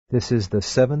This is the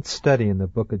seventh study in the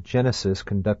book of Genesis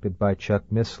conducted by Chuck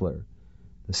Missler.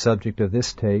 The subject of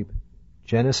this tape,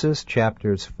 Genesis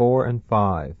chapters 4 and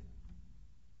 5.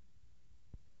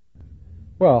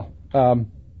 Well,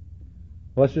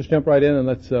 let's just jump right in and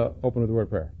let's open with a word of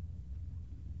prayer.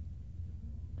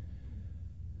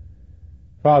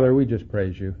 Father, we just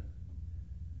praise you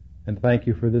and thank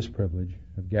you for this privilege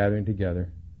of gathering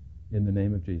together in the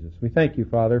name of Jesus. We thank you,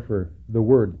 Father, for the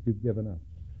word you've given us.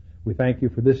 We thank you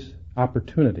for this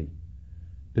opportunity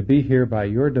to be here by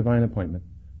your divine appointment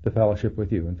to fellowship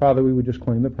with you. And Father, we would just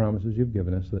claim the promises you've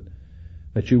given us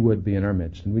that you would be in our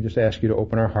midst. And we just ask you to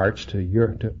open our hearts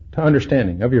to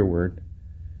understanding of your word,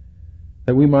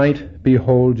 that we might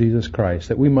behold Jesus Christ,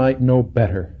 that we might know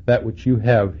better that which you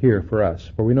have here for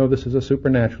us. For we know this is a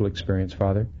supernatural experience,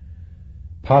 Father,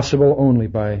 possible only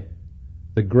by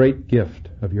the great gift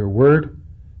of your word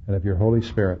and of your Holy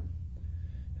Spirit.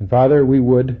 And Father, we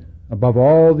would, above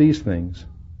all these things,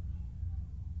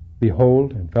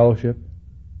 behold and fellowship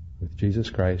with Jesus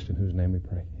Christ, in whose name we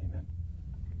pray. Amen.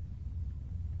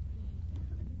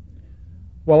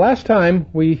 Well, last time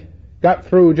we got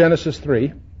through Genesis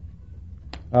 3,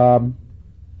 and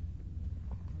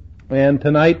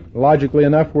tonight, logically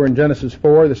enough, we're in Genesis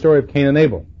 4, the story of Cain and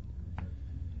Abel.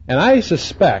 And I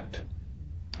suspect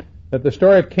that the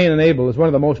story of Cain and Abel is one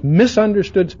of the most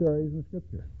misunderstood stories in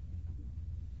Scripture.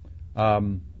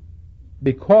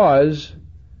 Because,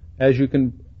 as you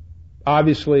can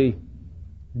obviously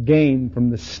gain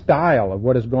from the style of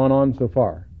what has gone on so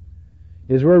far,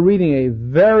 is we're reading a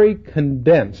very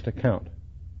condensed account,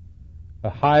 a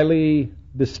highly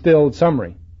distilled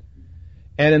summary.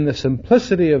 And in the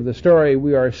simplicity of the story,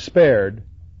 we are spared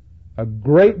a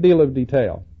great deal of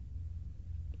detail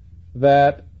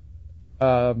that,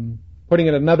 putting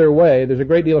it another way, there's a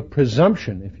great deal of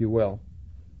presumption, if you will,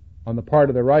 on the part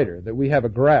of the writer, that we have a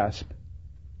grasp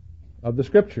of the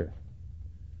Scripture.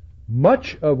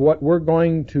 Much of what we're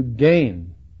going to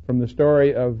gain from the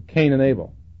story of Cain and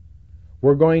Abel,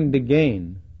 we're going to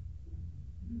gain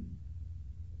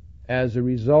as a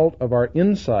result of our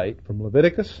insight from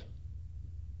Leviticus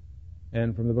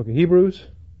and from the book of Hebrews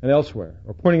and elsewhere.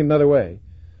 Or putting it another way,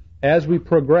 as we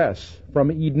progress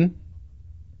from Eden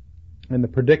and the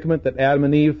predicament that Adam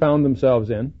and Eve found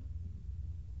themselves in,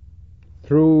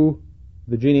 through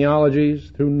the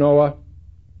genealogies, through Noah,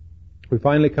 we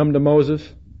finally come to Moses,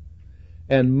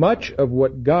 and much of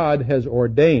what God has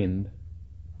ordained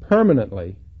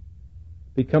permanently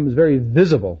becomes very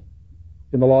visible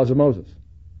in the laws of Moses.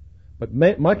 But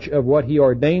much of what he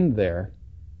ordained there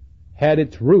had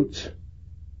its roots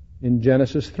in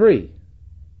Genesis 3,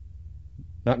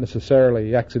 not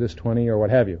necessarily Exodus 20 or what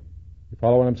have you. You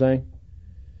follow what I'm saying?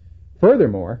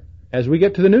 Furthermore, as we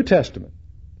get to the New Testament,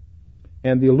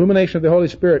 and the illumination of the Holy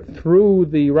Spirit through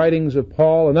the writings of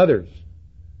Paul and others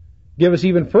give us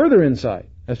even further insight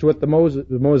as to what the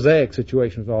Mosaic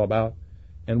situation is all about,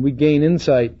 and we gain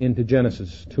insight into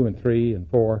Genesis 2 and 3 and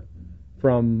 4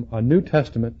 from a New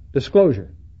Testament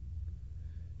disclosure.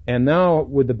 And now,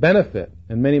 with the benefit,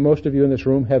 and most of you in this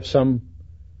room have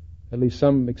at least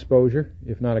some exposure,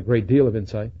 if not a great deal of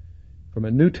insight, from a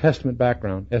New Testament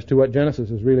background as to what Genesis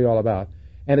is really all about.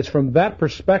 And it's from that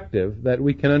perspective that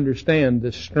we can understand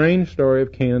this strange story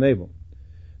of Cain and Abel.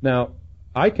 Now,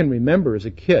 I can remember as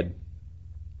a kid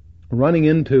running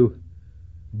into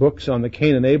books on the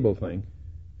Cain and Abel thing.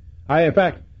 Let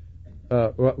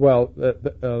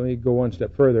me go one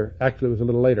step further. Actually, it was a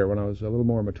little later when I was a little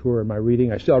more mature in my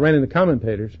reading. I ran into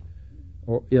commentators,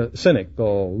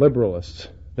 cynical liberalists,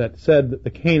 that said that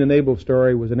the Cain and Abel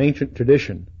story was an ancient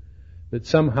tradition that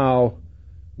somehow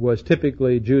was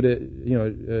typically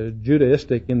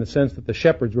Judaistic in the sense that the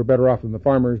shepherds were better off than the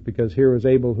farmers, because here was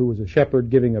Abel, who was a shepherd,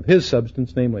 giving of his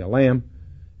substance, namely a lamb,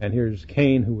 and here's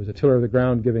Cain, who was a tiller of the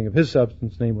ground, giving of his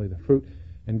substance, namely the fruit,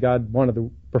 and God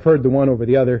preferred the one over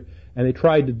the other, and they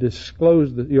tried to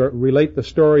relate the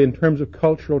story in terms of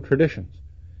cultural traditions.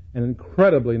 An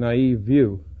incredibly naive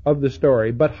view of the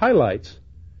story, but highlights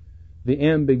the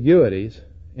ambiguities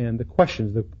and the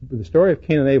questions. The story of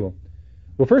Cain and Abel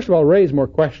will first of all raise more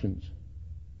questions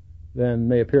than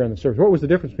may appear on the surface. What was the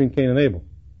difference between Cain and Abel?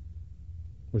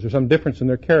 Was there some difference in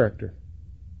their character?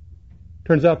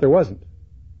 Turns out there wasn't.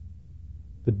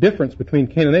 The difference between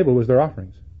Cain and Abel was their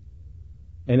offerings.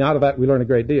 And out of that we learn a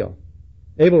great deal.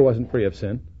 Abel wasn't free of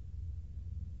sin.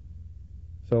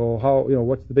 So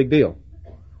what's the big deal?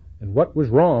 And what was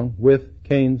wrong with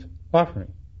Cain's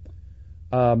offering?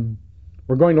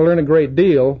 We're going to learn a great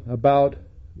deal about,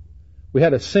 we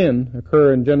had a sin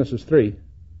occur in Genesis 3,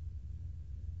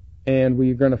 and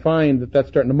we're going to find that that's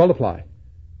starting to multiply.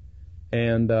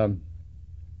 And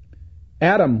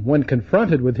Adam, when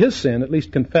confronted with his sin, at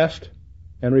least confessed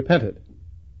and repented.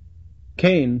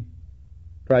 Cain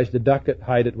tries to duck it,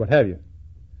 hide it, what have you.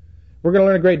 We're going to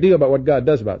learn a great deal about what God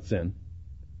does about sin.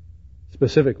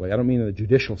 Specifically, I don't mean in the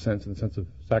judicial sense, in the sense of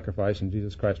sacrifice and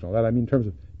Jesus Christ and all that. I mean in terms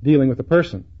of dealing with the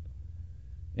person.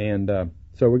 And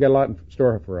so we've got a lot in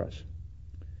store for us.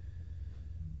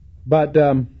 But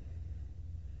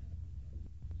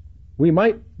we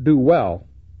might do well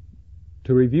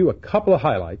to review a couple of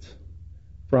highlights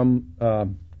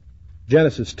from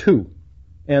Genesis 2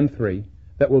 and 3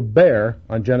 that will bear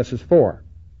on Genesis 4.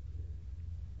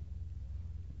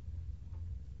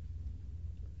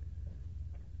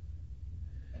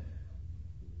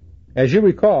 As you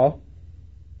recall,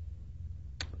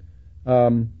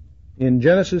 in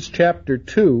Genesis chapter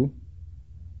 2,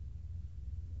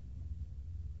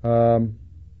 well,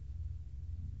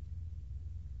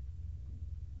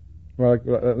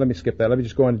 let me skip that. Let me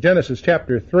just go on to Genesis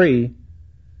chapter 3.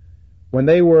 When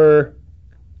they were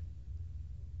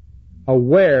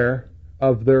aware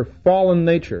of their fallen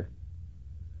nature,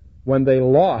 when they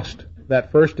lost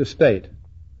that first estate,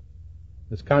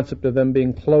 this concept of them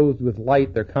being clothed with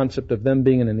light, their concept of them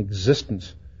being in an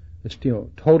existence that's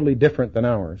totally different than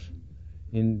ours.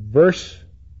 In verse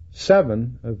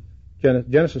 7 of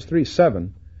Genesis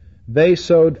 3:7, they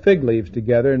sewed fig leaves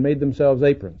together and made themselves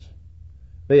aprons.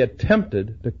 They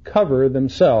attempted to cover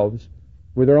themselves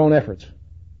with their own efforts.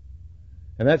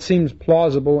 And that seems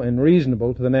plausible and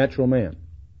reasonable to the natural man.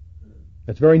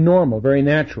 That's very normal, very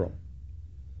natural.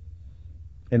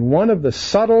 And one of the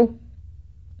subtle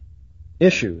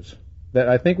issues that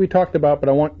I think we talked about, but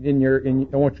I want you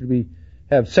to be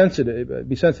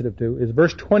sensitive to, is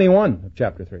verse 21 of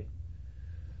chapter 3.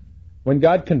 When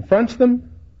God confronts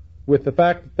them with the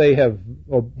fact that they have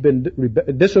been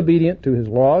disobedient to His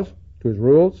laws, to His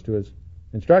rules, to His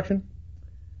instruction,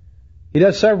 He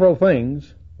does several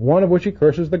things, one of which He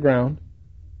curses the ground.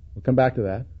 We'll come back to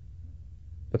that.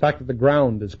 The fact that the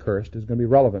ground is cursed is going to be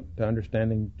relevant to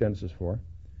understanding Genesis 4.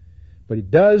 But He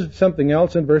does something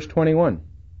else in verse 21.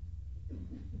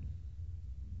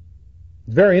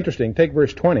 It's very interesting. Take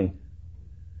verse 20.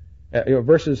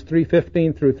 Verses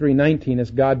 3:15 through 3:19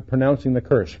 is God pronouncing the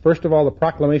curse. First of all, the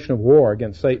proclamation of war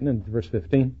against Satan in verse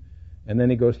 15. And then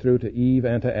He goes through to Eve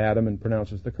and to Adam and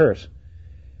pronounces the curse.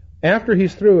 After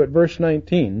He's through at verse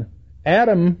 19,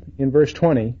 Adam, in verse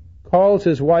 20, calls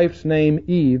his wife's name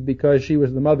Eve because she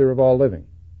was the mother of all living.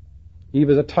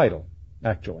 Eve is a title,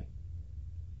 actually.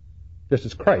 Just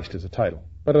as Christ is a title.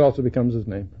 But it also becomes his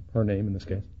name, her name in this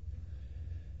case.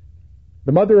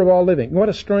 The mother of all living. What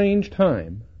a strange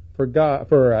time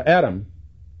for Adam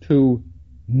to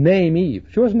name Eve.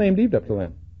 She wasn't named Eve up to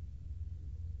then.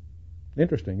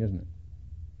 Interesting, isn't it?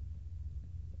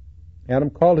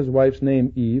 Adam called his wife's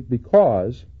name Eve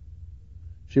because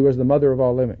she was the mother of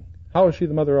all living. How is she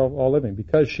the mother of all living?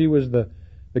 Because she was the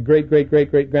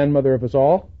great-great-great-great-grandmother of us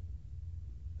all?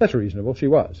 That's reasonable. She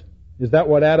was. Is that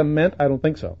what Adam meant? I don't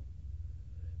think so.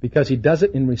 Because he does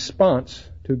it in response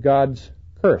to God's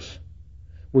curse,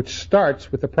 which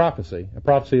starts with a prophecy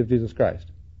of Jesus Christ.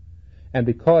 And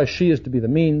because she is to be the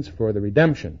means for the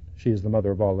redemption, she is the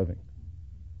mother of all living.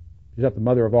 She's not the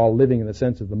mother of all living in the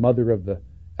sense of the mother of the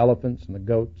elephants and the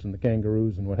goats and the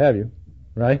kangaroos and what have you,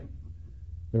 right?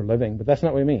 They're living, but that's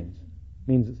not what it means. It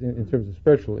means in terms of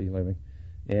spiritually living.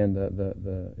 And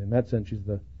in that sense, she's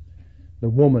the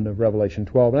woman of Revelation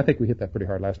 12. And I think we hit that pretty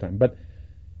hard last time. But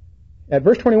at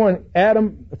verse 21,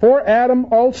 for Adam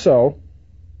also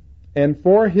and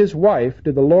for his wife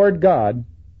did the Lord God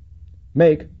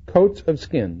make coats of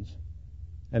skins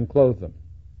and clothe them.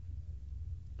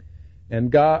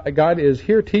 And God is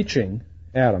here teaching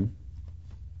Adam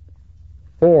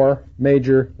 4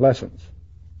 major lessons.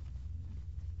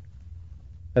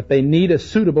 That they need a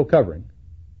suitable covering.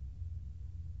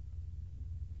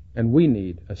 And we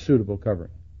need a suitable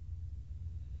covering.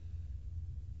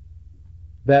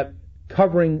 That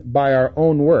covering by our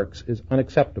own works is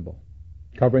unacceptable.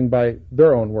 Covering by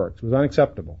their own works was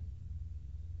unacceptable.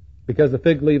 Because the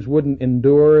fig leaves wouldn't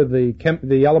endure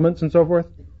the elements and so forth?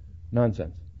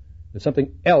 Nonsense. There's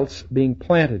something else being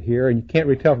planted here, and you can't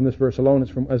really tell from this verse alone.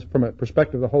 It's from a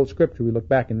perspective of the whole Scripture. We look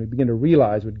back and we begin to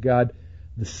realize what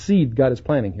the seed God is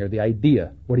planting here, the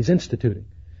idea, what He's instituting.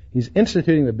 He's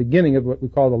instituting the beginning of what we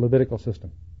call the Levitical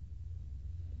system.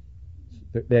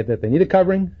 That they need a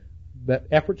covering, that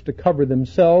efforts to cover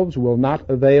themselves will not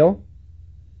avail,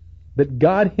 that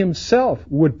God Himself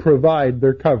would provide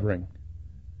their covering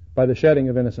by the shedding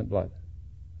of innocent blood.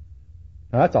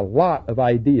 Now that's a lot of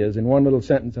ideas in one little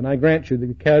sentence, and I grant you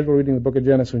that casual reading of the book of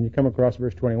Genesis, when you come across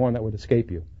verse 21, that would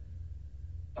escape you.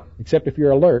 Except if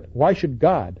you're alert, why should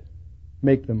God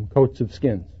make them coats of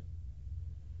skins.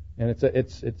 And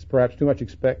it's perhaps too much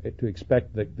to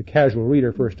expect the casual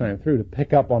reader first time through to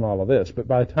pick up on all of this. But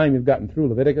by the time you've gotten through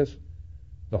Leviticus,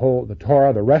 the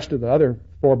Torah, the rest of the other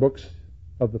 4 books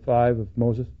of the 5 of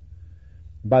Moses,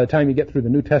 by the time you get through the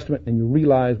New Testament and you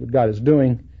realize what God is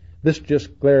doing, this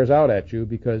just glares out at you,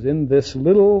 because in this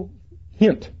little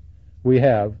hint we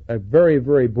have a very,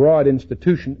 very broad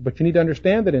institution, but you need to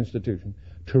understand that institution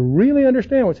to really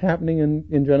understand what's happening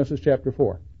in Genesis chapter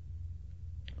 4.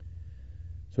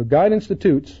 So God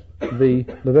institutes the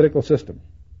Levitical system.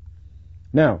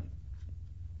 Now,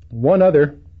 one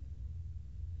other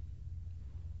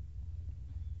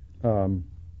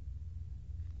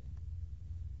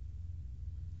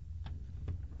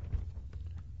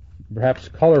perhaps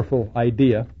colorful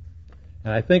idea,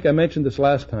 and I think I mentioned this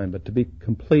last time, but to be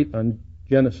complete on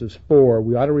Genesis 4,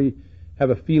 we ought to have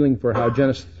a feeling for how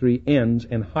Genesis 3 ends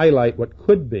and highlight what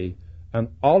could be an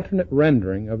alternate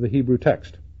rendering of the Hebrew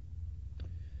text.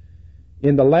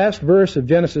 In the last verse of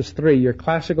Genesis 3, your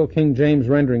classical King James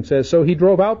rendering says, "So he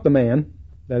drove out the man,"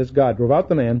 that is God, drove out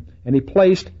the man, "and he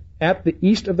placed at the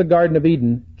east of the Garden of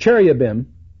Eden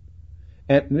cherubim,"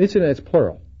 and it's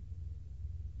plural.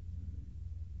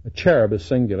 A cherub is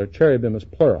singular, cherubim is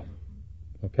plural.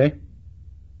 Okay?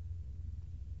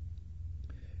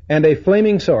 "And a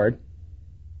flaming sword,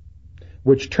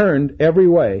 which turned every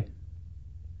way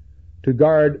to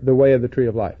guard the way of the tree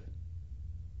of life."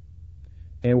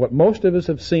 And what most of us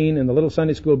have seen in the little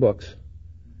Sunday school books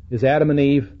is Adam and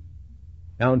Eve,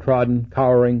 downtrodden,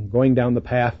 cowering, going down the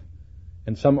path,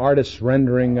 and some artist's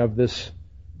rendering of this,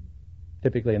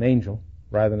 typically an angel,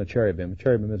 rather than a cherubim. A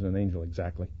cherubim isn't an angel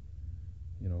exactly,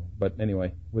 but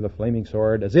anyway, with a flaming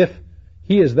sword, as if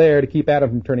he is there to keep Adam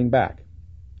from turning back.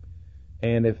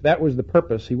 And if that was the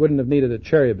purpose, he wouldn't have needed a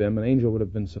cherubim. An angel would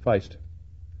have been sufficed,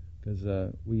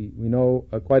 because we know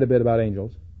quite a bit about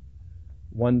angels.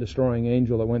 One destroying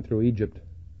angel that went through Egypt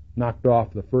knocked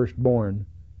off the firstborn,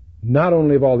 not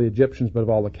only of all the Egyptians, but of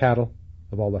all the cattle,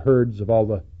 of all the herds, of all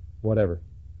the whatever.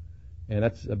 And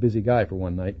that's a busy guy for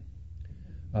one night.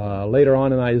 Later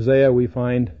on in Isaiah, we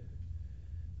find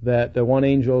that one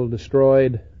angel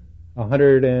destroyed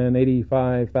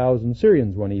 185,000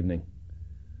 Syrians one evening,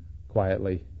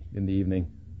 quietly in the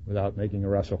evening, without making a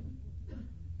rustle.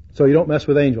 So you don't mess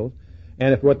with angels.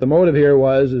 And if what the motive here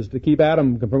is to keep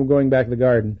Adam from going back to the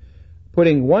garden,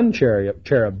 putting one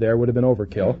cherub there would have been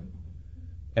overkill.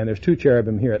 And there's 2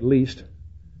 cherubim here at least.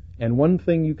 And one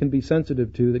thing you can be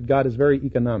sensitive to, that God is very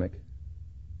economic.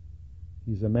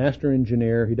 He's a master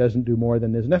engineer. He doesn't do more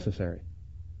than is necessary.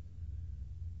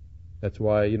 That's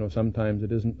why, sometimes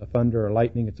it isn't a thunder or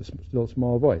lightning, it's a still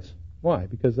small voice. Why?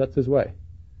 Because that's his way.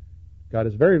 God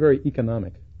is very, very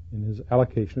economic in his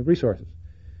allocation of resources.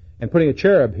 And putting a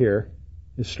cherub here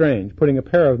is strange. Putting a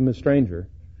pair of them is stranger.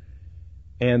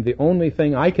 And the only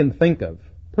thing I can think of,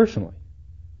 personally,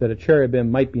 that a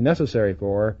cherubim might be necessary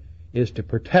for is to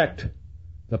protect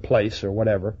the place or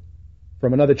whatever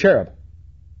from another cherub.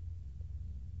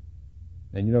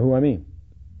 And you know who I mean.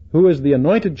 Who is the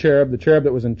anointed cherub, the cherub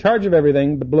that was in charge of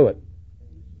everything but blew it?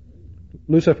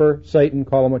 Lucifer, Satan,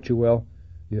 call him what you will.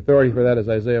 The authority for that is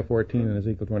Isaiah 14 and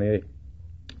Ezekiel 28.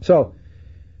 So,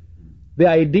 the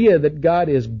idea that God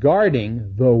is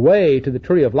guarding the way to the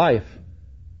tree of life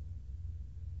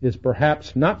is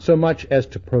perhaps not so much as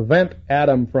to prevent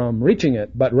Adam from reaching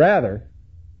it, but rather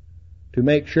to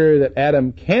make sure that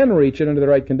Adam can reach it under the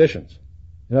right conditions.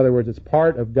 In other words, it's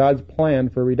part of God's plan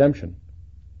for redemption.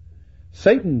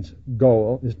 Satan's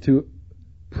goal is to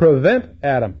prevent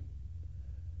Adam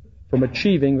from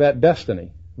achieving that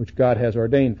destiny which God has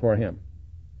ordained for him.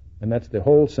 And that's the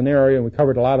whole scenario, and we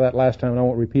covered a lot of that last time, and I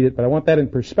won't repeat it, but I want that in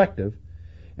perspective.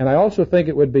 And I also think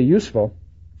it would be useful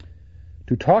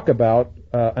to talk about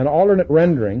an alternate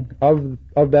rendering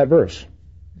of that verse.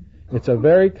 It's a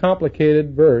very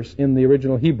complicated verse in the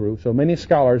original Hebrew, so many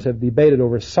scholars have debated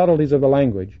over subtleties of the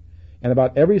language. And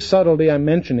about every subtlety I'm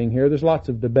mentioning here, there's lots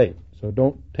of debate. So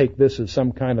don't take this as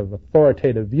some kind of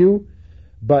authoritative view.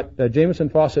 But Jameson,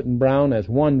 Fawcett, and Brown, as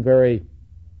one very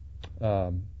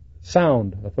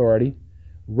sound authority,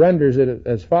 renders it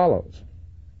as follows.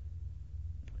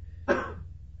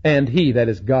 And he, that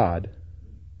is God,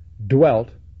 dwelt,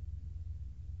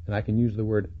 and I can use the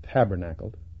word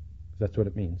tabernacled, that's what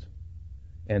it means.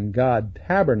 And God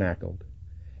tabernacled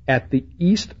at the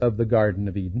east of the Garden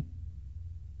of Eden,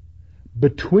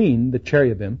 between the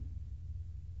cherubim,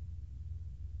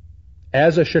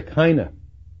 as a Shekinah,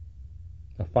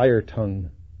 a fire tongue,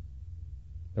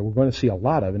 that we're going to see a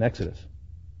lot of in Exodus.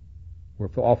 We're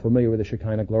all familiar with the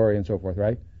Shekinah glory and so forth,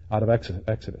 right? Out of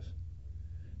Exodus.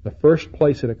 The first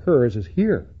place it occurs is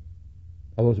here.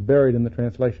 although it's buried in the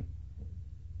translation.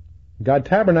 God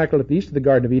tabernacled at the east of the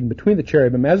Garden of Eden between the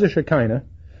cherubim as a Shekinah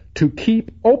to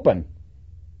keep open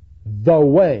the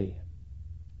way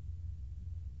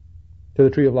to the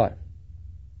tree of life.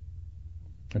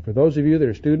 And for those of you that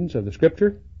are students of the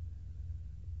Scripture,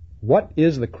 what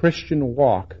is the Christian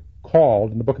walk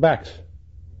called in the book of Acts?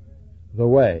 The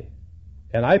way.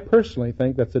 And I personally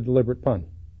think that's a deliberate pun,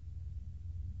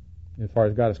 as far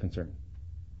as God is concerned.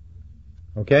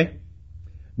 Okay?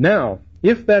 Now,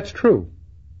 if that's true,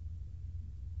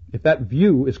 if that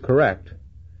view is correct,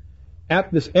 at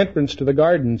this entrance to the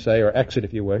garden, say, or exit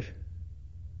if you wish,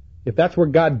 if that's where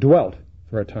God dwelt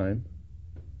for a time,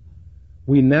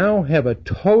 we now have a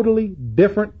totally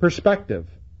different perspective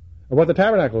of what the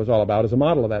tabernacle was all about as a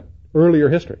model of that earlier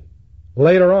history.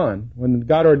 Later on, when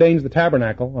God ordains the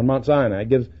tabernacle on Mount Sinai,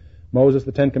 gives Moses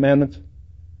the 10 Commandments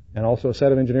and also a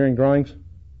set of engineering drawings to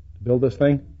build this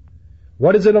thing.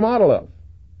 What is it a model of?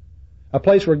 A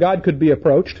place where God could be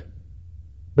approached,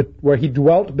 but where He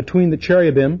dwelt between the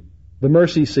cherubim, the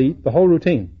mercy seat, the whole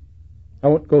routine. I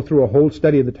won't go through a whole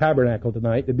study of the tabernacle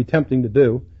tonight. It'd be tempting to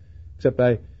do, except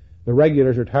the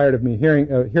regulars are tired of me hearing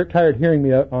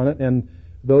me on it, and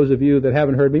those of you that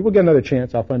haven't heard me, we'll get another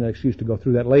chance. I'll find an excuse to go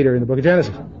through that later in the book of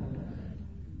Genesis.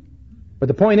 But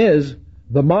the point is,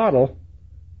 the model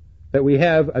that we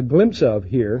have a glimpse of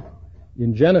here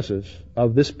in Genesis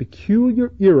of this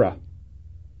peculiar era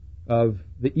of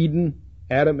the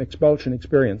Eden-Adam expulsion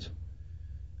experience,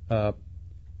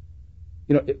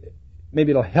 maybe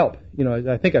it'll help.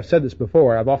 I think I've said this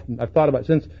before. I've thought about it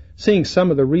since seeing some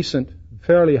of the recent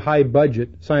fairly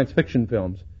high-budget science fiction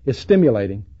films is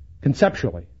stimulating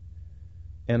conceptually,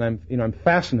 and I'm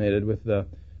fascinated with the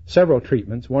several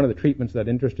treatments. One of the treatments that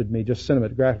interested me just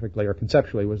cinematographically or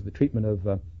conceptually was the treatment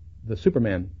of the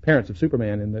Superman, parents of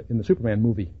Superman in the Superman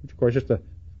movie, which of course is just a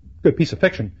good piece of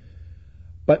fiction.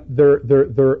 But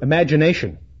their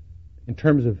imagination in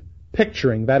terms of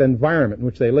picturing that environment in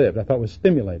which they lived, I thought was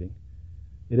stimulating.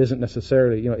 It isn't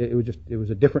necessarily, it was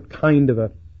a different kind of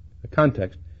a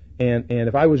context. And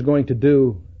if I was going to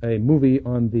do a movie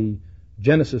on the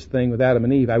Genesis thing with Adam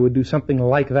and Eve, I would do something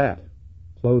like that.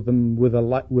 Clothe them with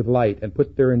light and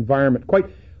put their environment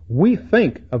we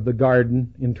think of the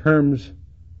garden in terms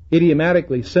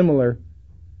idiomatically similar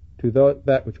to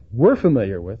that which we're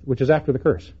familiar with, which is after the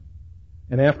curse.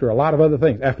 And after a lot of other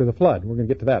things, after the flood. We're going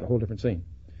to get to that, a whole different scene.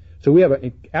 So we have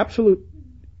an absolute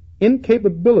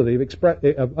incapability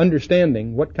of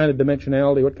understanding what kind of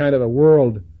dimensionality, what kind of a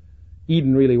world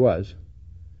Eden really was,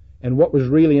 and what was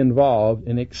really involved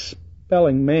in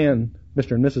expelling man,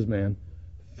 Mr. and Mrs. Man,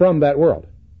 from that world.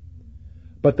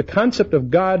 But the concept of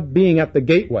God being at the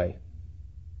gateway,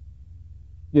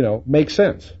 makes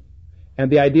sense. And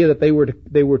the idea that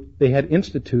they had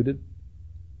instituted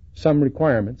some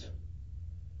requirements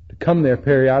to come there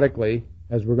periodically,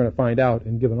 as we're going to find out,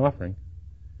 and give an offering.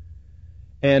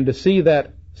 And to see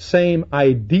that same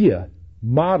idea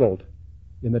modeled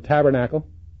in the tabernacle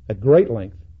at great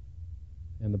length,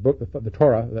 and the book, the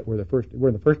Torah, that we're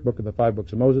in the first book of the 5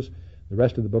 books of Moses. The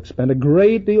rest of the books spend a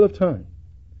great deal of time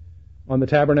on the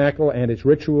tabernacle and its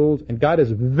rituals, and God is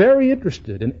very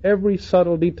interested in every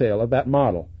subtle detail of that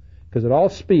model, because it all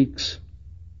speaks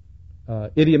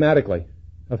idiomatically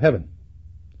of heaven.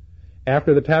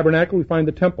 After the tabernacle, we find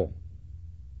the temple,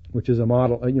 which is a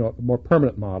model, a more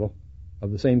permanent model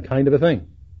of the same kind of a thing.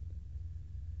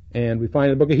 And we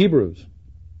find in the book of Hebrews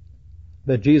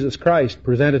that Jesus Christ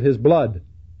presented His blood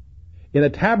in a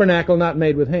tabernacle not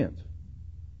made with hands.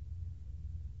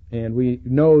 And we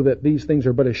know that these things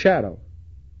are but a shadow,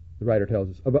 the writer tells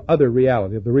us, of other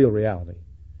reality, of the real reality.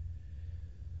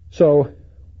 So,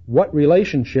 what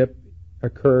relationship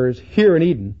occurs here in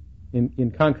Eden,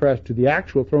 in contrast to the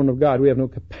actual throne of God, we have no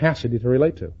capacity to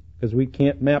relate to, because we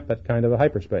can't map that kind of a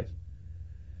hyperspace.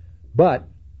 But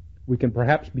we can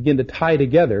perhaps begin to tie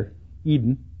together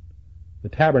Eden, the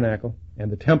tabernacle,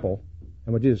 and the temple,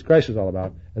 and what Jesus Christ is all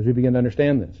about, as we begin to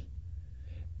understand this.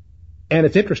 And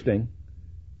it's interesting,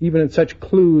 even in such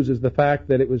clues as the fact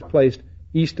that it was placed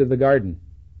east of the garden.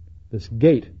 This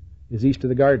gate is east of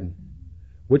the garden.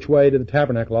 Which way did the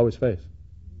tabernacle always face?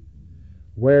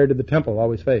 Where did the temple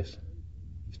always face?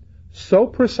 So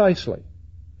precisely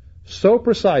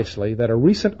that a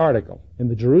recent article in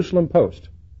the Jerusalem Post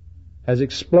has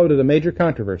exploded a major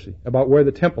controversy about where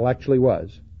the temple actually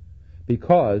was.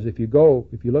 Because if you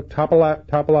look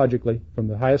topologically from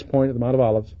the highest point of the Mount of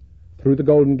Olives through the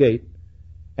Golden Gate,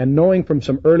 and knowing from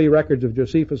some early records of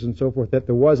Josephus and so forth that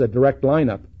there was a direct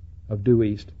lineup of due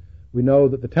east, we know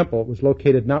that the temple was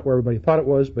located not where everybody thought it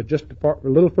was, but just a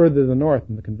little further to the north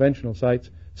in the conventional sites,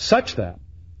 such that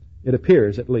it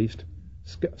appears, at least,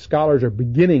 scholars are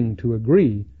beginning to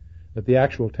agree that the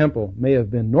actual temple may have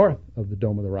been north of the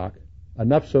Dome of the Rock,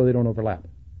 enough so they don't overlap.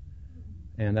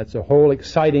 And that's a whole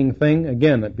exciting thing.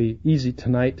 Again, it'd be easy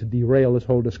tonight to derail this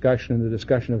whole discussion and the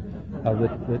discussion of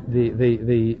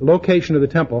the location of the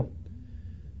temple.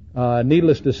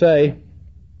 Needless to say,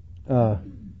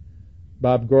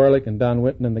 Bob Gorlick and Don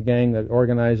Whitten and the gang that are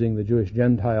organizing the Jewish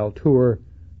Gentile tour,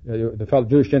 the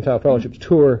Jewish Gentile Fellowship's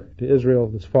tour to Israel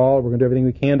this fall, we're going to do everything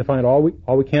we can to find all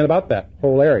we can about that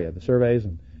whole area, the surveys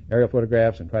and aerial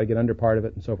photographs, and try to get under part of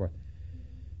it and so forth.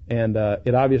 And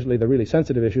it obviously, the really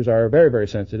sensitive issues are very, very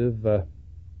sensitive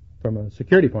from a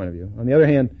security point of view. On the other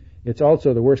hand, it's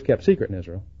also the worst kept secret in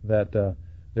Israel that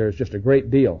there's just a great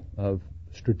deal of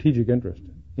strategic interest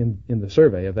in the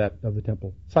survey of the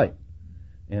temple site,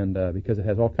 and because it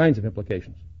has all kinds of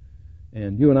implications.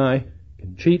 And you and I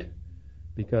can cheat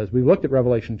because we've looked at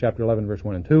Revelation chapter 11, verse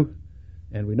 1 and 2,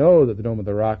 and we know that the Dome of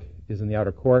the Rock is in the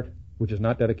outer court, which is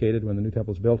not dedicated when the new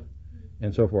temple is built,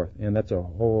 and so forth. And that's a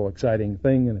whole exciting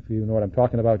thing, and if you know what I'm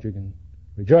talking about, you can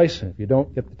rejoice. And if you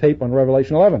don't, get the tape on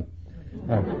Revelation 11.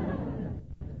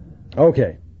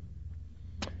 Okay.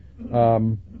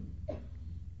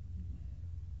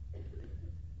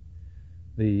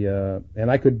 And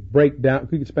I could we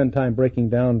could spend time breaking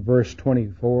down verse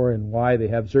 24 and why they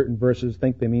have certain verses,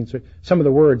 think they mean certain. Some of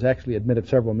the words actually admitted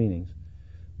several meanings,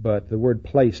 but the word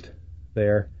placed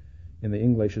there in the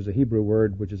English is a Hebrew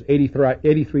word which is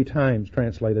 83 times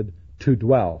translated to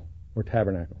dwell or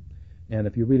tabernacle. And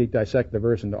if you really dissect the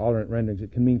verse into alternate renderings,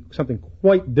 it can mean something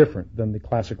quite different than the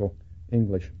classical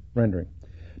English rendering.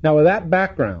 Now, with that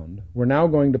background, we're now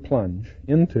going to plunge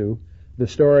into the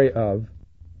story of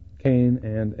Cain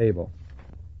and Abel.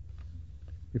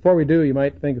 Before we do, you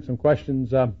might think of some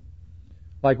questions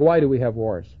like, why do we have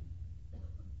wars?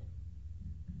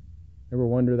 Ever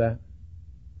wonder that?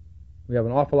 We have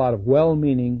an awful lot of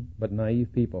well-meaning but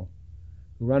naive people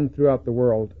who run throughout the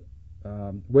world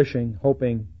wishing,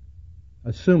 hoping,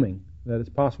 assuming that it's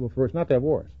possible for us not to have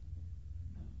wars.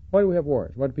 Why do we have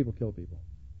wars? Why do people kill people?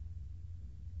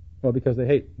 Well, because they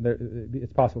hate.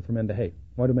 It's possible for men to hate.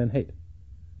 Why do men hate?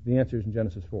 The answer is in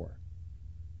Genesis 4.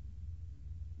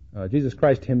 Jesus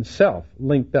Christ himself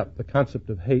linked up the concept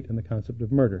of hate and the concept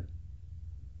of murder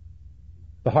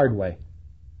the hard way.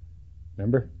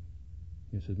 Remember?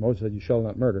 He says, Moses said, you shall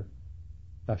not murder.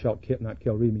 Thou shalt not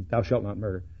kill. Read me, thou shalt not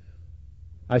murder.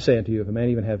 I say unto you, if a man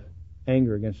even have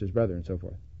anger against his brother and so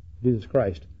forth. Jesus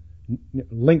Christ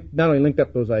not only linked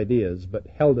up those ideas, but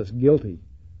held us guilty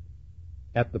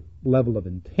at the level of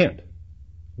intent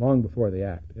long before the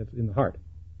act. It's in the heart.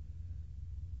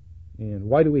 And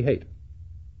why do we hate?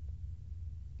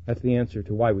 That's the answer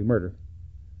to why we murder.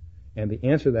 And the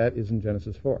answer to that is in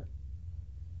Genesis 4.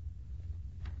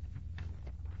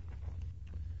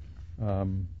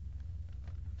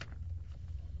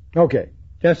 Okay,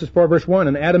 Genesis 4 verse 1,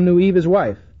 and Adam knew Eve his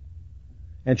wife,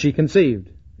 and she conceived,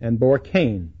 and bore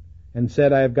Cain, and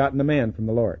said, I have gotten a man from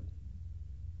the Lord.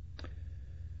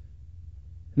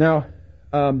 Now,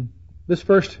 this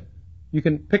first, you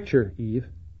can picture Eve.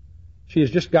 She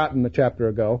has just gotten a chapter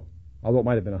ago, although it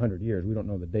might have been 100 years. We don't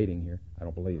know the dating here, I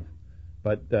don't believe.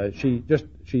 But she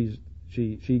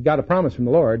got a promise from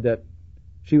the Lord that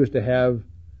she was to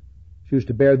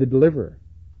bear the deliverer.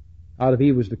 Out of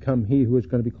Eve was to come he who was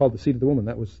going to be called the seed of the woman.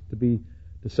 That was to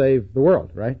save the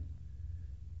world, right?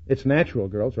 It's natural,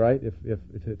 girls, right?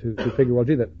 To figure, well,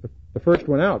 gee, that the first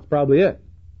one out is probably it.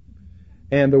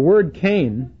 And the word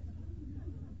Cain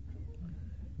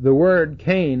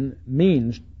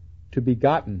means to be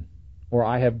gotten, or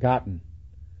I have gotten.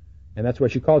 And that's why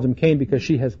she calls him Cain, because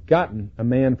she has gotten a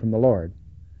man from the Lord.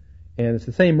 And it's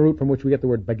the same root from which we get the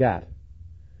word begat.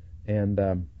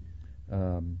 And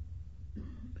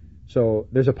so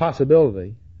there's a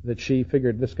possibility that she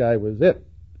figured this guy was it.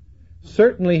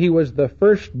 Certainly he was the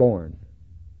firstborn.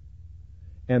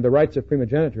 And the rights of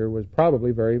primogeniture was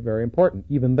probably very, very important,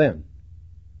 even then.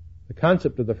 The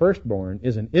concept of the firstborn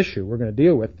is an issue we're going to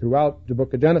deal with throughout the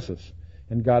book of Genesis.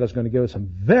 And God is going to give us some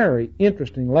very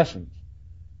interesting lessons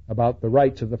about the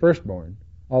rights of the firstborn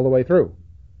all the way through.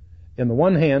 On the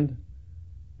one hand,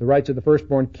 the rights of the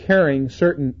firstborn carrying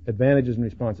certain advantages and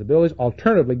responsibilities.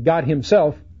 Alternatively, God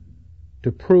himself,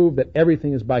 to prove that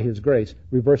everything is by his grace,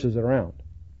 reverses it around.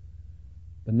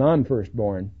 The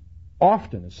non-firstborn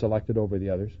often is selected over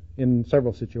the others in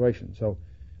several situations. So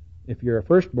if you're a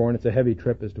firstborn, it's a heavy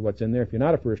trip as to what's in there. If you're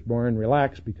not a firstborn,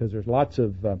 relax, because there's lots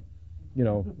of, God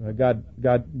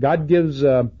gives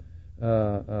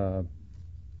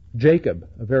Jacob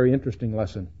a very interesting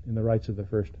lesson in the rights of the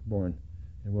firstborn.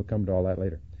 And we'll come to all that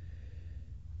later.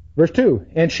 Verse 2,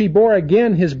 and she bore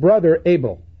again his brother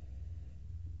Abel.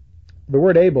 the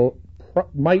word Abel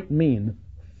might mean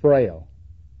frail.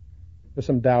 There's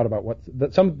some doubt about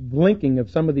some linking of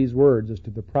some of these words as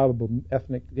to the probable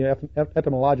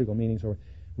etymological meanings or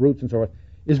roots and so forth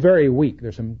is very weak.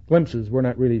 There's some glimpses, we're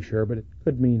not really sure, but it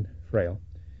could mean frail.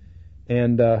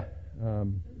 And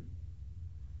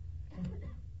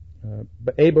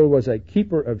but Abel was a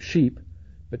keeper of sheep,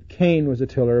 but Cain was a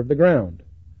tiller of the ground.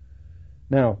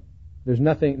 Now, there's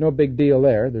no big deal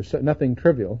there. There's nothing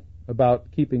trivial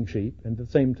about keeping sheep, and at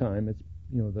the same time, it's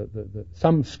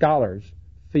some scholars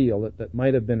feel that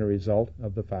might have been a result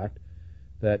of the fact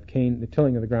that Cain, the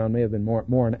tilling of the ground, may have been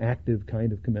more an active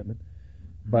kind of commitment.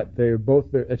 But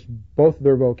it's both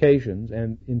their vocations,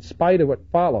 and in spite of what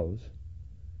follows,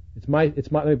 let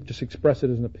me just express it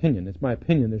as an opinion. It's my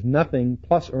opinion. There's nothing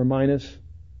plus or minus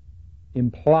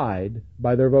implied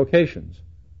by their vocations.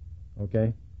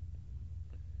 Okay?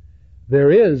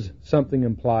 There is something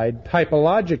implied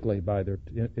typologically by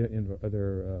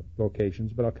their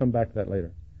vocations, but I'll come back to that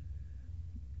later.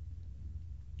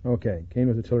 Okay, Cain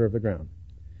was a tiller of the ground.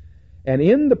 And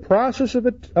in the process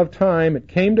of time it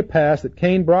came to pass that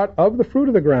Cain brought of the fruit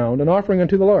of the ground an offering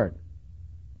unto the Lord.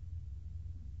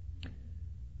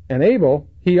 And Abel,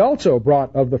 he also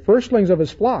brought of the firstlings of his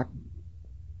flock,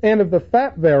 and of the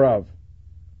fat thereof.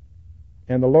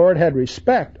 And the Lord had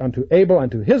respect unto Abel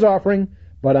and to his offering,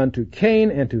 but unto Cain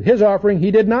and to his offering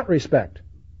he did not respect.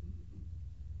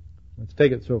 Let's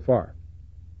take it so far.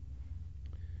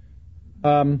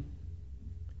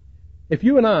 If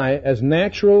you and I, as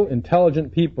natural,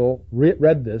 intelligent people,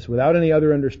 read this without any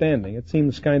other understanding, it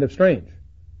seems kind of strange.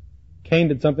 Cain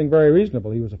did something very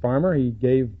reasonable. He was a farmer. He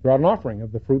brought an offering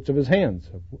of the fruits of his hands,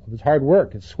 of his hard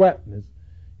work, his sweat, and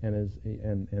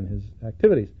his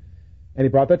activities, and he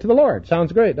brought that to the Lord.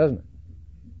 Sounds great, doesn't it?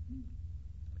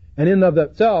 And in and of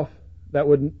itself,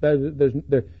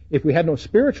 if we had no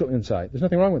spiritual insight, there's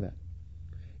nothing wrong with that.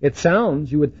 It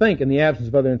sounds, you would think, in the absence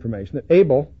of other information, that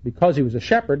Abel, because he was a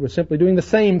shepherd, was simply doing the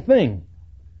same thing.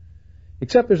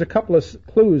 Except there's a couple of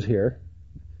clues here.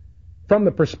 From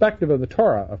the perspective of the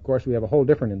Torah, of course, we have a whole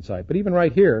different insight. But even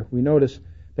right here, we notice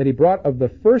that he brought of the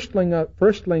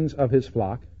firstlings of his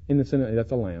flock, that's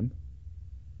a lamb,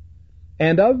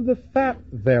 and of the fat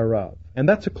thereof. And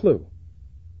that's a clue.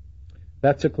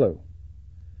 That's a clue.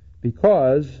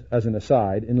 Because, as an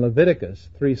aside, in Leviticus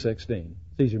 3:16,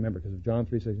 it's easy to remember because of John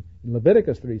 3:16, in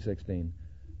Leviticus 3:16,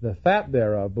 the fat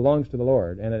thereof belongs to the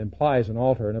Lord, and it implies an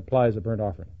altar and implies a burnt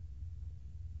offering.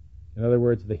 In other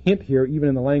words, the hint here, even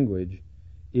in the language,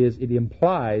 is it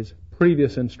implies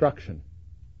previous instruction.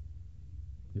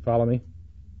 You follow me?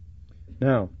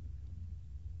 Now,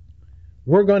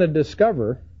 we're going to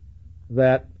discover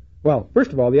that, well,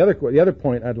 first of all, the other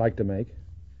point I'd like to make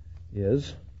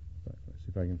is, let's see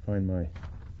if I can find my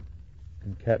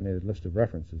concatenated list of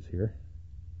references here.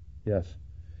 Yes.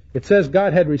 It says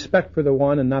God had respect for the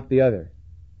one and not the other.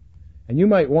 And you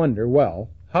might wonder, well,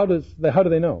 how do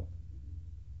they know?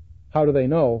 How do they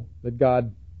know that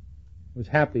God was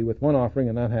happy with one offering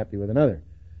and not happy with another?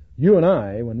 You and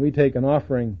I, when we take an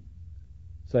offering,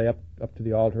 say up to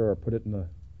the altar or put it in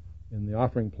the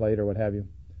offering plate or what have you,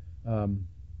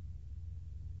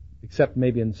 except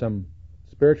maybe in some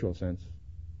spiritual sense,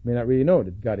 may not really know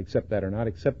did God accept that or not,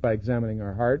 except by examining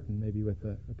our heart and maybe with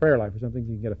a prayer life or something,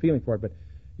 you can get a feeling for it. But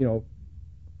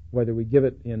whether we give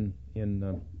it in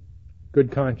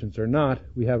good conscience or not,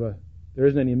 there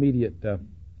isn't any immediate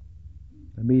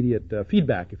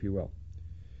feedback, if you will.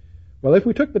 Well, if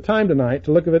we took the time tonight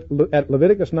to look at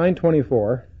Leviticus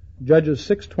 9:24, Judges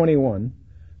 6:21,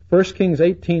 1 Kings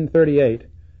 18:38,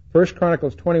 1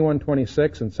 Chronicles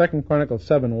 21:26, and 2 Chronicles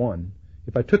 7:1,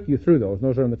 if I took you through those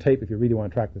are on the tape if you really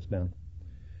want to track this down,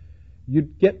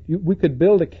 we could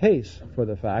build a case for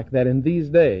the fact that in these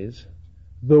days,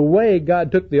 the way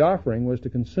God took the offering was to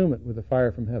consume it with a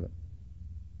fire from heaven.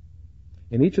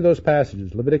 In each of those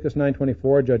passages, Leviticus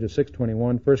 9:24, Judges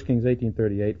 6:21, 1 Kings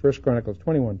 18:38, 1 Chronicles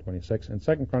 21:26, and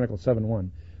 2 Chronicles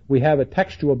 7:1, we have a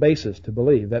textual basis to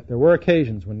believe that there were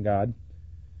occasions when God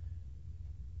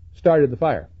started the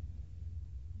fire.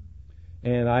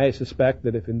 And I suspect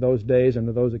that if in those days and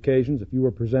on those occasions, if you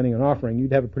were presenting an offering,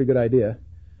 you'd have a pretty good idea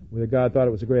whether God thought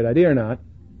it was a great idea or not.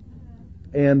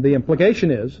 And the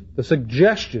implication is, the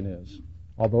suggestion is,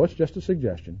 although it's just a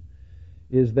suggestion,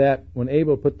 is that when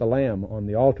Abel put the lamb on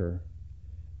the altar,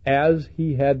 as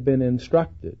he had been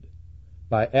instructed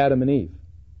by Adam and Eve,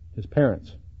 his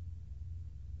parents,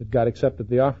 that God accepted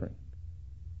the offering.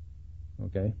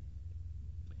 Okay?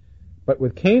 But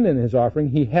with Cain and his offering,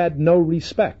 he had no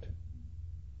respect.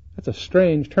 That's a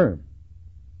strange term.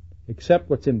 Except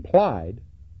what's implied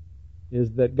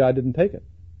is that God didn't take it.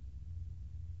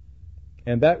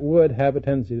 And that would have a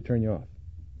tendency to turn you off.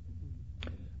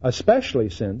 Especially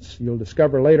since you'll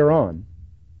discover later on,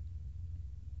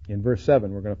 in verse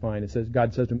 7, we're going to find, it says,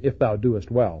 God says to him, if thou doest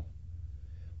well.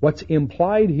 What's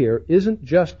implied here isn't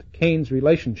just Cain's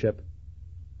relationship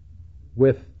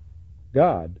with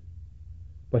God,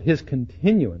 but his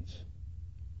continuance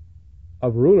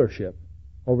of rulership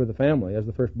over the family as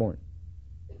the firstborn.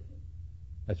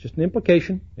 That's just an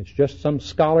implication. It's just some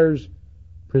scholar's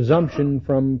presumption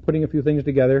from putting a few things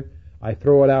together. I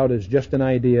throw it out as just an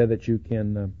idea that you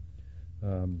can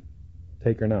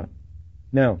take or not.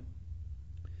 Now,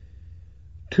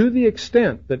 to the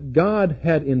extent that God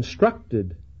had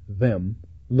instructed them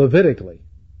Levitically,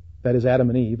 that is Adam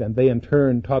and Eve, and they in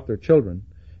turn taught their children,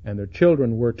 and their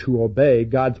children were to obey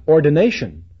God's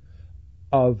ordination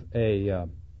of let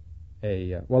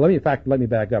me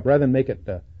back up. Rather than make it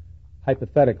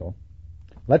hypothetical,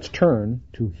 let's turn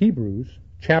to Hebrews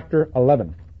chapter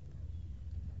 11.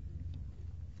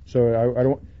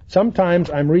 So sometimes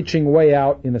I'm reaching way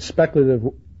out in a speculative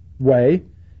way,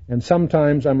 and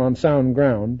sometimes I'm on sound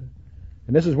ground.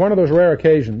 And this is one of those rare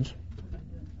occasions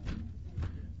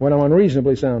when I'm on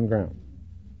reasonably sound ground.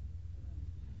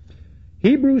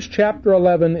 Hebrews chapter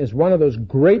 11 is one of those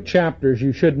great chapters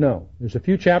you should know. There's a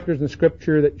few chapters in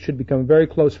Scripture that you should become very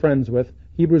close friends with.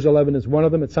 Hebrews 11 is one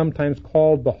of them. It's sometimes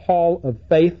called the Hall of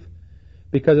Faith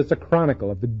because it's a chronicle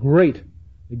of the great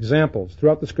examples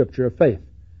throughout the Scripture of faith.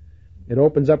 It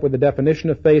opens up with the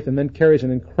definition of faith and then carries an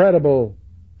incredible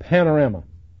panorama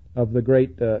of the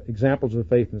great examples of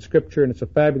faith in Scripture, and it's a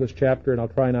fabulous chapter, and I'll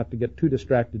try not to get too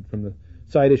distracted from the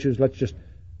side issues. Let's just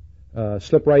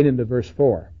slip right into verse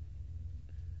 4.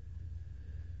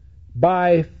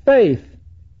 By faith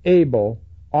Abel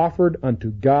offered unto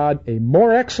God a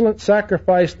more excellent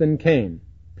sacrifice than Cain.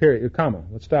 Period. Comma.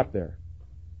 Let's stop there.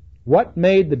 What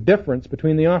made the difference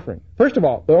between the offering? First of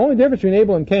all, the only difference between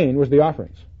Abel and Cain was the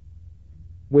offerings.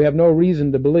 We have no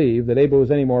reason to believe that Abel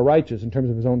was any more righteous in terms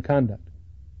of his own conduct.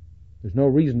 There's no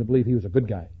reason to believe he was a good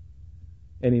guy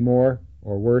any more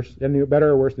or worse, any better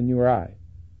or worse than you or I.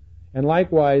 And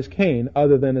likewise Cain,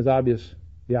 other than the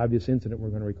obvious incident we're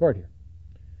going to record here.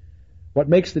 What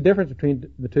makes the difference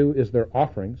between the two is their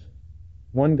offerings.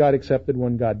 One God accepted,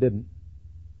 one God didn't.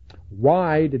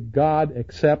 Why did God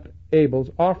accept Abel's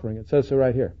offering? It says so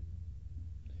right here.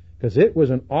 Because it was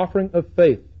an offering of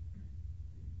faith.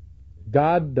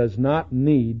 God does not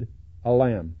need a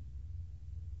lamb.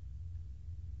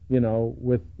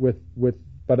 With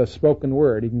but a spoken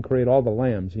word, he can create all the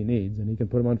lambs he needs, and he can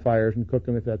put them on fires and cook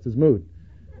them if that's his mood.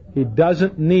 He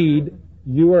doesn't need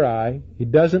you or I. He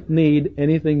doesn't need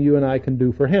anything you and I can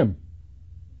do for him.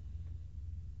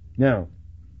 Now,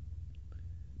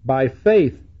 by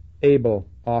faith, Abel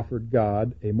offered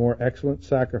God a more excellent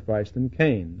sacrifice than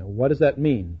Cain. Now, what does that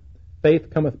mean? Faith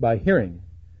cometh by hearing.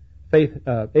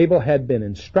 Abel had been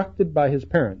instructed by his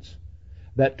parents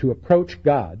that to approach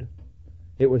God,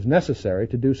 it was necessary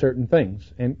to do certain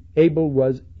things, and Abel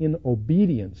was in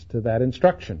obedience to that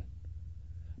instruction.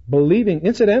 Believing,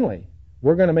 incidentally,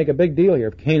 we're going to make a big deal here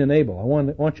of Cain and Abel. I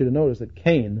want you to notice that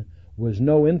Cain was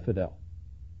no infidel.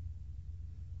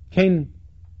 Cain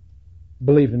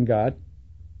believed in God.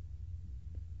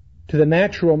 To the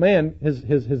natural man, his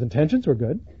intentions were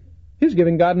good. He was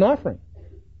giving God an offering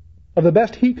of the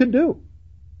best he could do.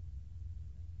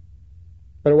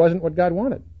 But it wasn't what God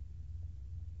wanted.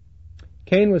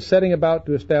 Cain was setting about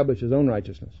to establish his own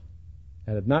righteousness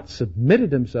and had not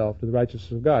submitted himself to the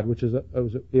righteousness of God, which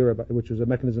was a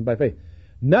mechanism by faith.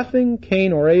 Nothing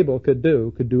Cain or Abel could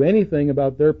do anything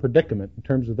about their predicament in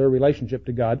terms of their relationship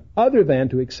to God other than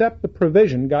to accept the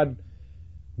provision God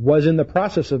was in the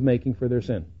process of making for their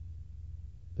sin,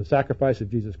 the sacrifice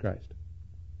of Jesus Christ.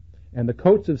 And the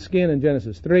coats of skin in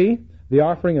Genesis 3, the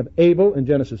offering of Abel in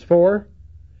Genesis 4,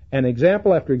 and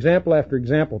example after example after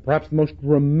example, perhaps the most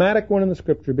dramatic one in the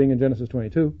Scripture being in Genesis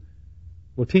 22,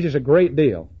 will teach us a great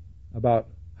deal about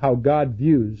how God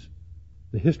views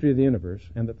the history of the universe,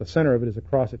 and that the center of it is a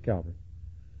cross at Calvary.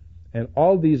 And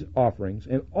all these offerings,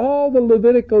 and all the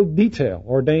Levitical detail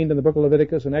ordained in the book of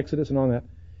Leviticus and Exodus and all that,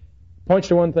 points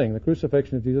to one thing, the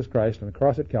crucifixion of Jesus Christ on the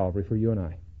cross at Calvary for you and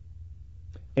I.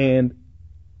 And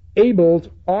Abel's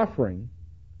offering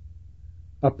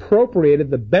appropriated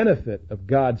the benefit of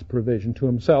God's provision to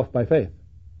himself by faith.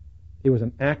 It was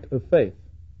an act of faith.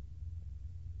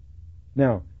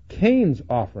 Now, Cain's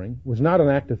offering was not an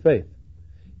act of faith.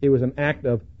 It was an act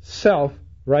of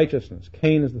self-righteousness.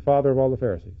 Cain is the father of all the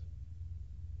Pharisees.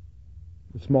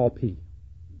 The small p.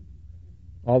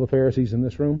 All the Pharisees in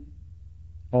this room,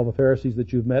 all the Pharisees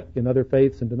that you've met in other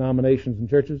faiths and denominations and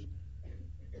churches,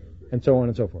 and so on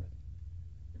and so forth.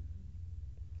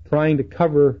 Trying to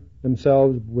cover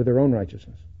themselves with their own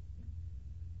righteousness.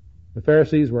 The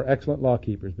Pharisees were excellent law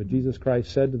keepers, but Jesus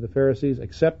Christ said to the Pharisees, he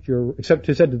said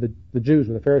to the Jews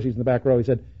with the Pharisees in the back row, he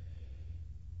said,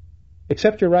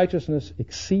 except your righteousness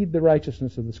exceed the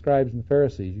righteousness of the scribes and the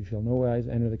Pharisees, you shall no wise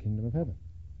enter the kingdom of heaven.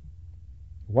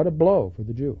 What a blow for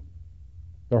the Jew.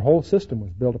 Their whole system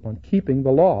was built upon keeping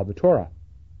the law, the Torah,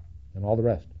 and all the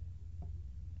rest.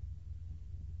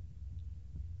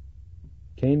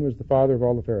 Cain was the father of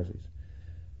all the Pharisees.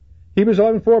 Hebrews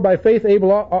 11:4, by faith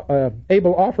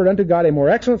Abel offered unto God a more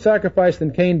excellent sacrifice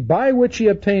than Cain, by which he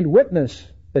obtained witness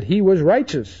that he was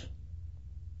righteous.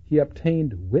 He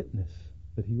obtained witness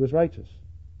that he was righteous.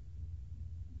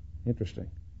 Interesting.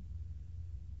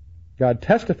 God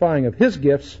testifying of his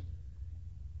gifts,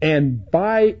 and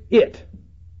by it,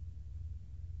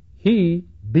 he,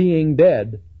 being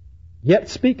dead, yet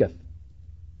speaketh.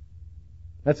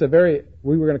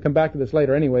 We were going to come back to this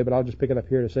later anyway, but I'll just pick it up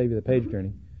here to save you the page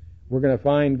turning. We're going to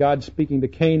find God speaking to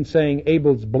Cain saying,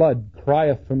 Abel's blood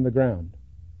crieth from the ground.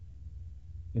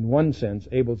 In one sense,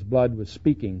 Abel's blood was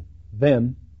speaking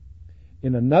then.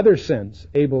 In another sense,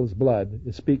 Abel's blood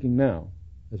is speaking now,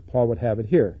 as Paul would have it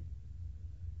here.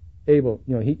 Abel,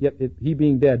 he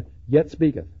being dead, yet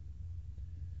speaketh.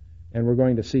 And we're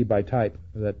going to see by type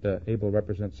that Abel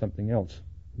represents something else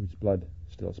whose blood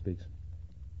still speaks.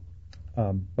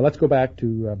 But let's go back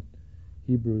to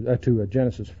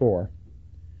Genesis 4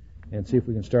 and see if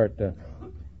we can start.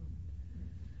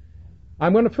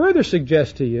 I'm going to further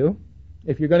suggest to you,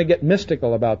 if you're going to get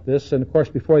mystical about this, and of course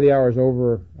before the hour is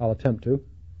over I'll attempt to,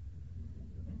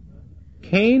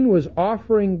 Cain was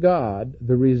offering God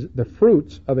the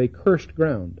fruits of a cursed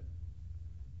ground.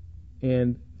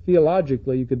 And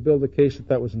theologically you could build a case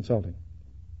that was insulting.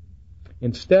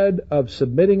 Instead of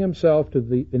submitting himself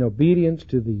in obedience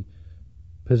to the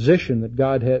position that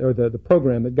God had, or the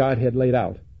program that God had laid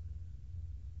out,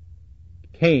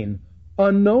 Cain,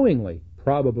 unknowingly,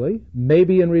 probably,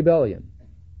 maybe in rebellion,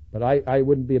 but I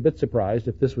wouldn't be a bit surprised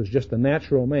if this was just a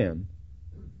natural man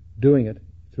doing it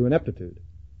through ineptitude,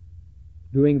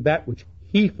 doing that which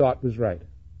he thought was right,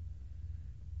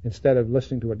 instead of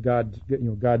listening to what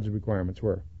God's requirements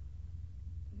were.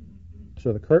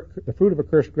 So the fruit of a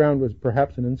cursed ground was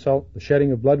perhaps an insult. The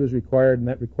shedding of blood was required, and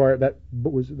that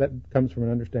comes from an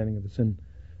understanding of the sin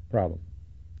problem.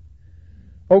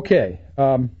 Okay,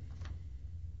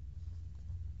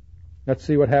 let's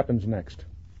see what happens next.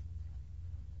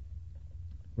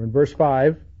 We're in verse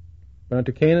 5. But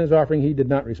unto Cain and his offering he did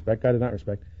not respect. God did not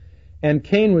respect. And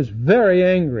Cain was very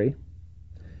angry,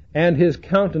 and his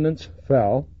countenance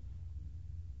fell.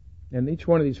 And each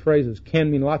one of these phrases can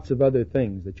mean lots of other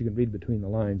things that you can read between the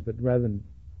lines, but rather than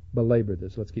belabor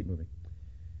this, let's keep moving.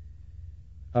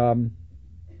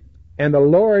 And the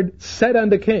Lord said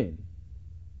unto Cain,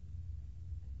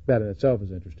 that in itself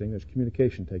is interesting, there's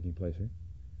communication taking place here.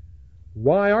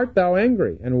 Why art thou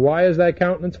angry, and why is thy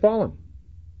countenance fallen?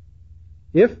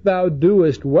 If thou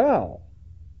doest well,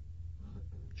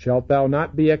 shalt thou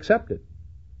not be accepted?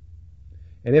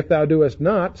 And if thou doest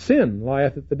not, sin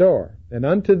lieth at the door, and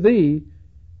unto thee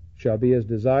shall be his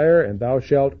desire, and thou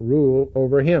shalt rule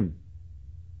over him.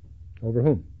 Over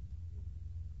whom?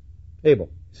 Abel.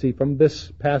 See, from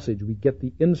this passage we get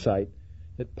the insight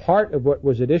that part of what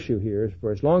was at issue here is,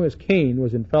 for as long as Cain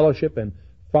was in fellowship and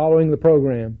following the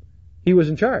program, he was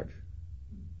in charge.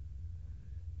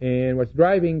 And what's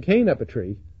driving Cain up a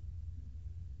tree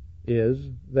is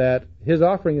that his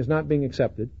offering is not being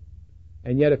accepted,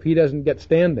 and yet if he doesn't get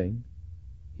standing,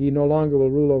 he no longer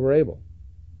will rule over Abel.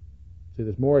 See,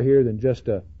 there's more here than just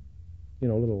a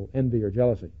little envy or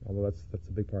jealousy, although that's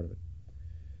a big part of it.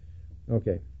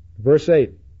 Okay, verse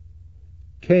 8.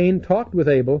 Cain talked with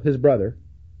Abel, his brother,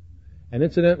 and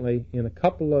incidentally, in a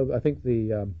couple of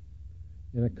the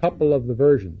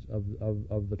versions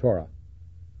of the Torah,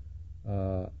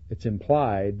 it's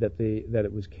implied that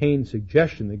it was Cain's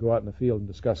suggestion they go out in the field and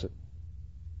discuss it.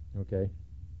 Okay.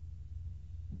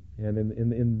 And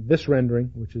in this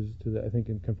rendering, which is I think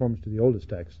in conformance to the oldest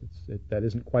text, that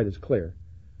isn't quite as clear.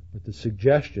 But the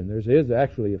suggestion, there is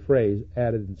actually a phrase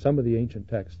added in some of the ancient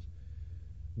texts,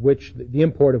 which the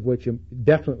import of which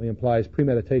definitely implies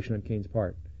premeditation on Cain's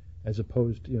part, as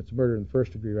opposed to it's murder in the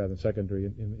first degree rather than second degree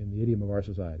in the idiom of our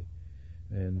society.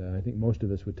 And I think most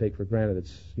of us would take for granted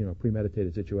it's a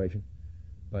premeditated situation.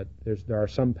 But there are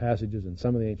some passages in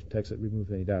some of the ancient texts that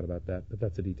remove any doubt about that, but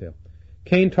that's a detail.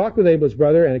 Cain talked with Abel's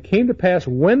brother, and it came to pass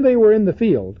when they were in the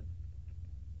field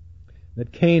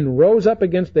that Cain rose up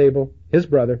against Abel, his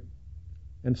brother,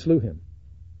 and slew him.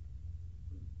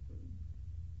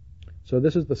 So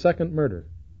this is the second murder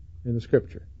in the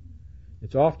Scripture.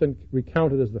 It's often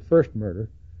recounted as the first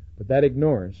murder, but that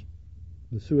ignores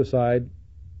the suicide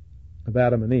of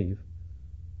Adam and Eve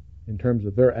in terms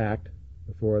of their act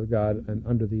before God and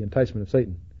under the enticement of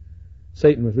Satan.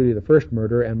 Satan was really the first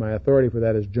murderer, and my authority for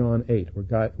that is John 8,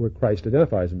 where Christ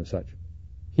identifies him as such.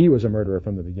 He was a murderer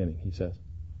from the beginning, he says.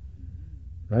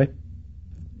 Right?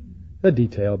 A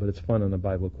detail, but it's fun on a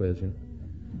Bible quiz. You know?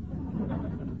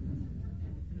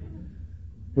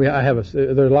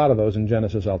 There's a lot of those in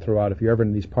Genesis I'll throw out if you're ever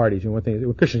in these parties. One thing,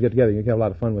 when Christians get together, you can have a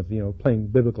lot of fun with playing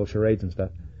biblical charades and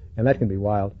stuff, and that can be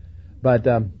wild. But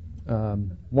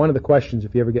one of the questions,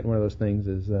 if you ever get in one of those things,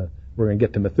 is we're going to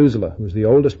get to Methuselah, who was the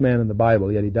oldest man in the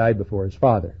Bible, yet he died before his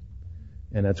father,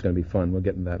 and that's going to be fun. We'll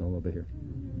get into that in a little bit here.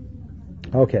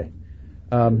 Okay.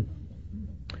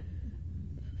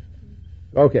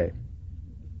 Okay.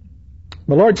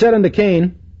 The Lord said unto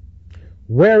Cain,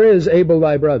 "Where is Abel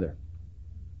thy brother?"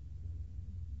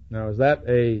 Now, is that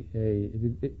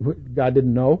God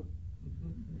didn't know?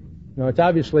 No, it's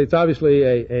obviously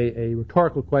a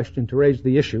rhetorical question to raise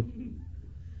the issue.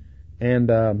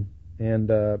 And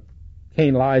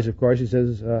Cain lies, of course. He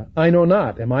says, "I know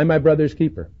not. Am I my brother's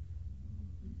keeper?"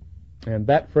 And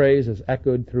that phrase is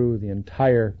echoed through the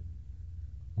entire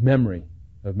memory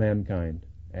of mankind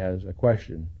as a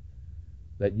question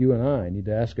that you and I need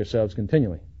to ask ourselves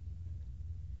continually.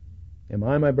 Am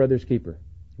I my brother's keeper?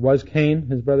 Was Cain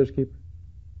his brother's keeper?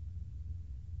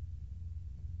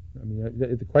 I mean,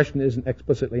 the question isn't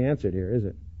explicitly answered here, is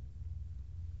it?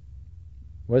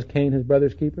 Was Cain his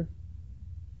brother's keeper?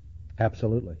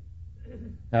 Absolutely.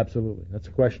 Absolutely. That's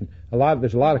a question.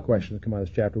 There's a lot of questions that come out of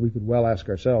this chapter we could well ask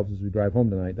ourselves as we drive home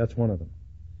tonight. That's one of them.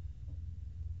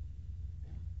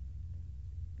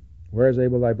 Where is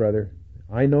Abel thy brother?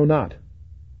 I know not.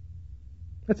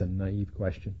 That's a naive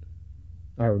question,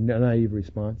 or a naive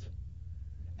response.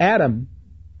 Adam,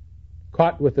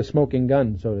 caught with the smoking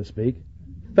gun, so to speak,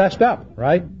 fessed up,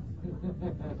 right?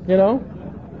 You know?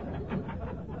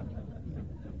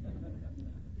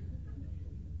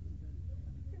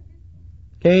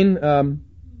 Cain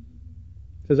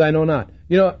says, "I know not."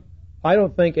 I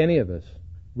don't think any of us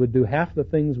would do half the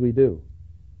things we do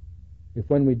if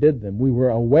when we did them we were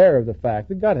aware of the fact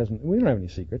that we don't have any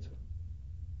secrets.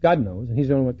 God knows, and He's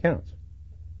the only one that counts.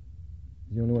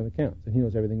 He's the only one that counts, and He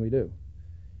knows everything we do.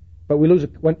 But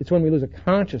it's when we lose a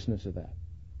consciousness of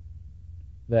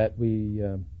that we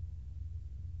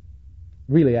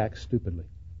really act stupidly.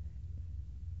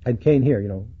 And Cain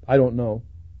here, I don't know.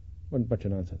 What a bunch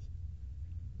of nonsense.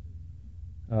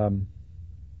 Am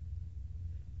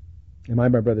I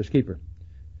my brother's keeper?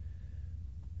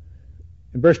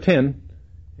 In verse 10,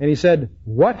 and he said,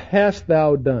 "What hast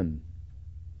thou done?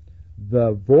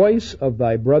 The voice of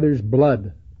thy brother's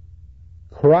blood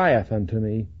crieth unto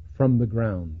me from the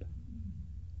ground.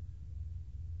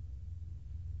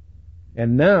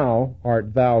 And now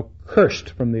art thou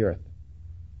cursed from the earth,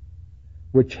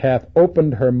 which hath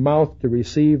opened her mouth to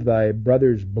receive thy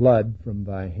brother's blood from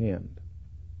thy hand.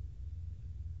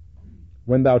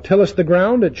 When thou tillest the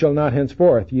ground, it shall not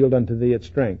henceforth yield unto thee its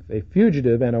strength. A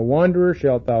fugitive and a wanderer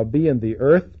shalt thou be in the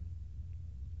earth.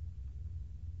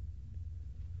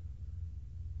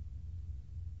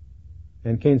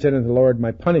 And Cain said unto the Lord,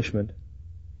 My punishment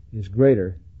is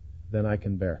greater than I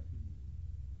can bear.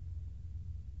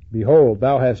 Behold,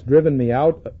 thou hast driven me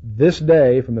out this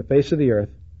day from the face of the earth,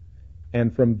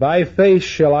 and from thy face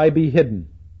shall I be hidden.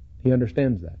 He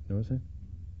understands that. Notice that?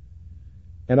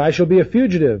 And I shall be a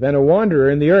fugitive and a wanderer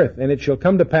in the earth, and it shall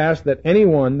come to pass that any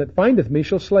one that findeth me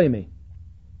shall slay me.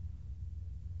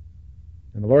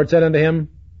 And the Lord said unto him,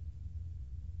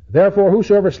 Therefore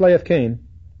whosoever slayeth Cain,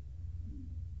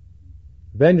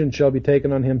 vengeance shall be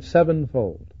taken on him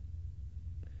sevenfold.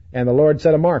 And the Lord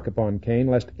set a mark upon Cain,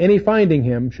 lest any finding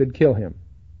him should kill him.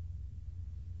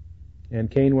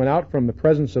 And Cain went out from the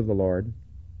presence of the Lord,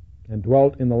 and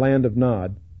dwelt in the land of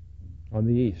Nod, on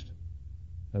the east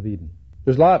of Eden.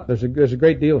 There's a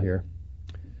great deal here.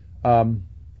 God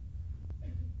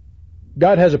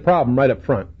has a problem right up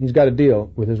front. He's got to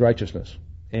deal with his righteousness.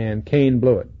 And Cain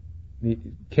blew it.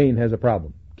 Cain has a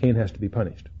problem. Cain has to be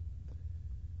punished.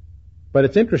 But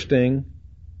it's interesting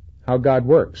how God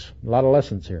works. A lot of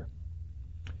lessons here.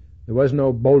 There was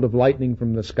no bolt of lightning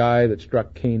from the sky that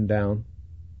struck Cain down,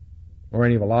 or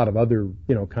any of a lot of other,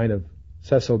 kind of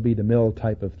Cecil B. DeMille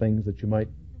type of things that you might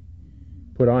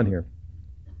put on here.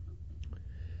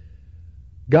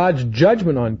 God's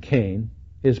judgment on Cain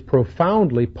is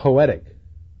profoundly poetic.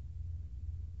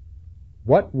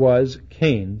 What was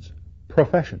Cain's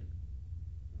profession?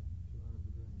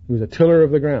 He was a tiller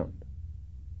of the ground.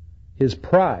 His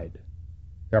pride.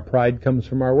 Our pride comes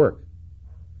from our work.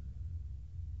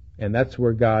 And that's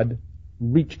where God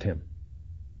reached him.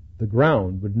 the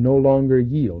ground would no longer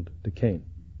yield to Cain.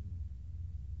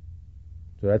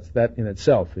 So that in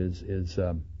itself is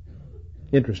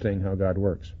interesting how God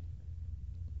works.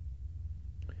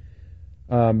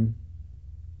 And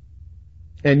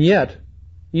yet,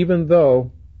 even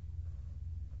though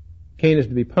Cain is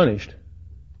to be punished,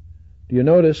 do you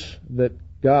notice that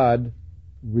God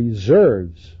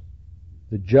reserves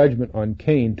the judgment on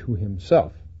Cain to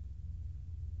himself?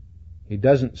 He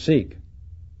doesn't seek,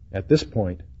 at this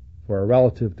point, for a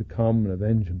relative to come and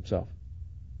avenge himself.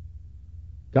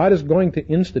 God is going to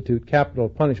institute capital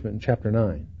punishment in chapter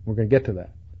 9. We're going to get to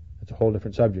that. That's a whole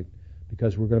different subject,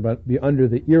 because we're going to be under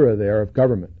the era there of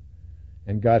government.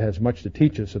 And God has much to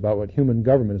teach us about what human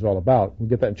government is all about. We'll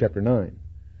get that in chapter 9.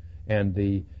 And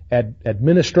the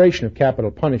administration of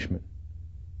capital punishment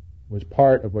was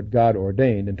part of what God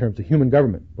ordained in terms of human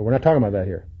government. But we're not talking about that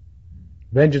here.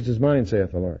 Vengeance is mine,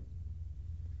 saith the Lord.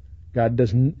 God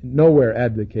nowhere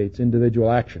advocates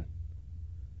individual action.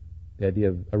 The idea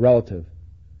of a relative.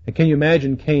 And can you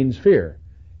imagine Cain's fear?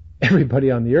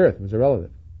 Everybody on the earth was a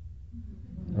relative.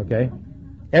 Okay?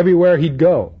 Everywhere he'd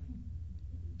go.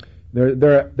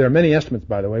 There are many estimates,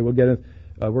 by the way. We're going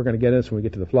to get into this when we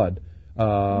get to the flood.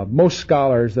 Most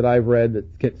scholars that I've read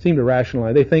that seem to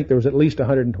rationalize, they think there was at least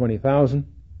 120,000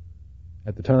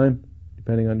 at the time,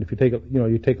 depending on if you take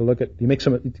a look at,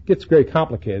 it gets very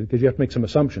complicated because you have to make some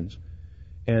assumptions.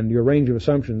 And your range of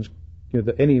assumptions,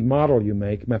 any model you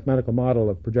make, mathematical model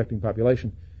of projecting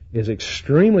population, is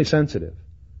extremely sensitive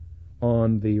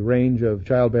on the range of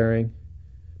childbearing,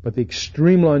 but the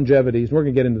extreme longevities, and we're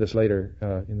going to get into this later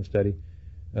in the study,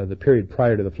 the period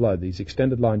prior to the flood, these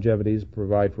extended longevities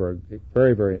provide for a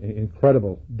very, very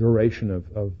incredible duration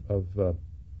of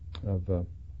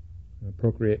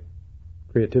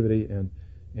creativity and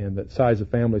the size of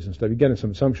families and stuff. You get in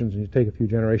some assumptions and you take a few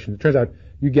generations. It turns out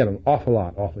you get an awful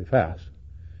lot awfully fast.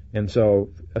 And so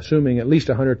assuming at least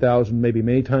 100,000, maybe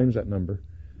many times that number,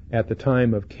 at the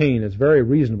time of Cain is very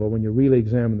reasonable when you really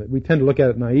examine it. We tend to look at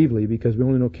it naively because we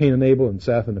only know Cain and Abel and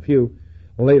Seth and a few.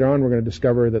 Later on, we're going to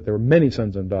discover that there were many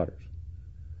sons and daughters.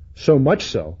 So much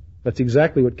so, that's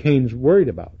exactly what Cain's worried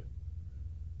about,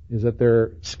 is that there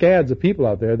are scads of people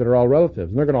out there that are all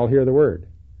relatives, and they're going to all hear the word.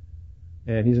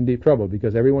 And he's in deep trouble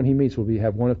because everyone he meets will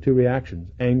have one of two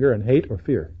reactions, anger and hate or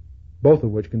fear, both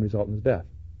of which can result in his death.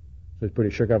 So he's pretty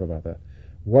shook up about that.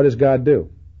 What does God do?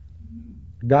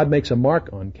 God makes a mark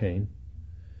on Cain.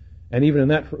 And even in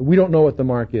that, we don't know what the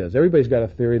mark is. Everybody's got a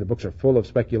theory. The books are full of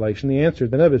speculation. The answer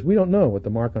to that is we don't know what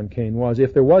the mark on Cain was.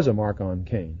 If there was a mark on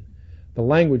Cain, the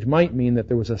language might mean that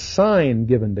there was a sign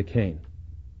given to Cain.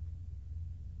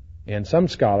 And some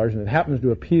scholars, and it happens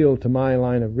to appeal to my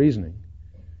line of reasoning,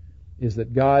 is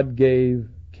that God gave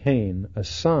Cain a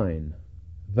sign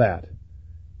that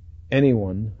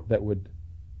anyone that would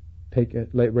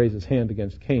raise his hand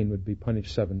against Cain would be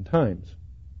punished 7 times.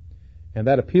 And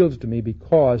that appeals to me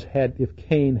because if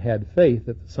Cain had faith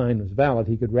that the sign was valid,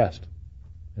 he could rest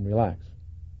and relax.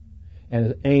 And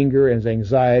his anger and his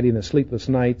anxiety and his sleepless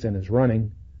nights and his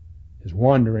running, his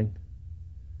wandering,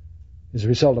 is a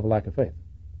result of a lack of faith,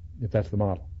 if that's the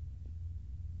model.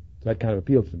 So that kind of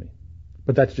appeals to me.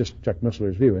 But that's just Chuck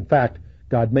Missler's view. In fact,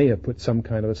 God may have put some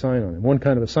kind of a sign on him. One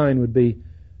kind of a sign would be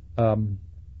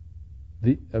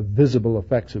the visible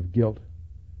effects of guilt,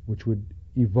 which would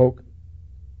evoke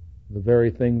the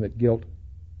very thing that guilt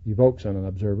evokes on an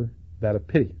observer, that of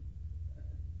pity.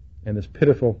 And this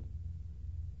pitiful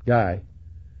guy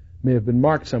may have been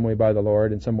marked some way by the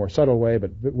Lord in some more subtle way,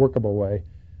 but workable way,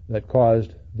 that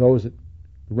caused those that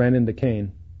ran into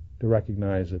Cain to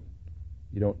recognize that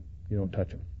you don't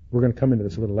touch him. We're going to come into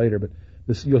this a little later, but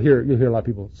you'll hear a lot of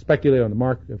people speculate on the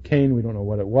mark of Cain. We don't know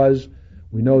what it was.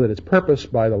 We know that its purpose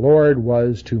by the Lord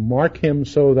was to mark him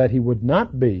so that he would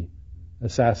not be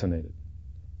assassinated.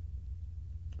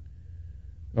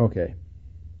 Okay.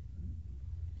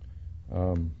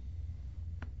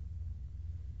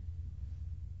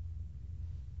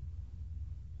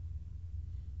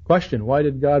 Question, why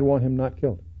did God want him not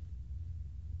killed?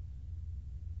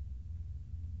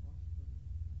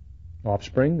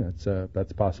 Offspring, that's a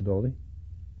possibility.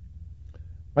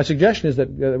 My suggestion is that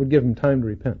it would give him time to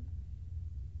repent.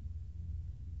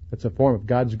 That's a form of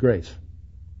God's grace.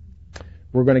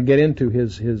 We're going to get into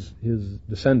his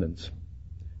descendants.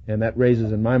 And that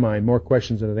raises, in my mind, more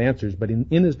questions than it answers. But in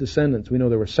his descendants, we know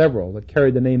there were several that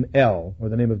carried the name El, or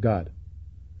the name of God.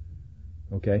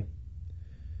 Okay?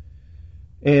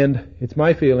 And it's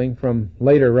my feeling from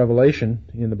later revelation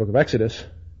in the book of Exodus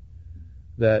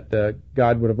that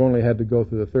God would have only had to go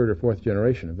through the 3rd or 4th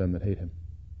generation of them that hate him,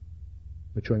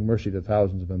 but showing mercy to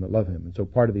thousands of them that love him. And so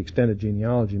part of the extended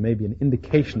genealogy may be an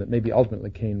indication that maybe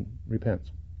ultimately Cain repents.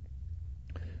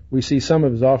 we see some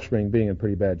of his offspring being in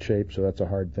pretty bad shape, so that's a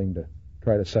hard thing to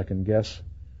try to second guess.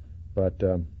 But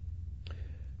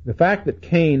the fact that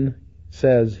Cain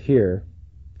says here,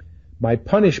 my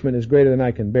punishment is greater than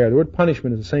I can bear. The word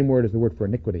punishment is the same word as the word for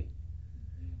iniquity.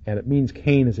 And it means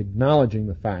Cain is acknowledging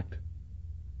the fact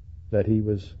that he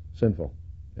was sinful.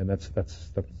 And that's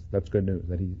good news,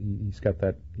 that he's got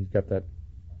that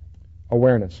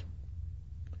awareness.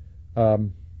 Okay,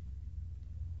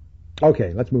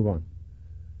 let's move on.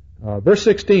 Verse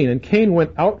 16, and Cain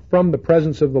went out from the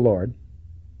presence of the Lord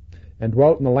and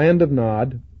dwelt in the land of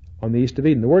Nod on the east of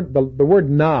Eden. The word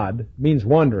Nod means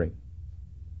wandering.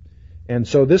 And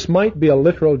so this might be a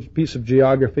literal piece of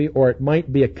geography, or it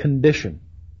might be a condition.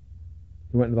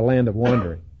 He went into the land of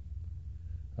wandering.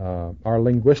 Our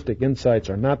linguistic insights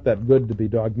are not that good to be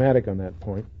dogmatic on that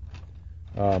point.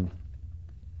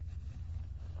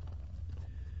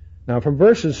 Now, from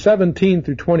verses 17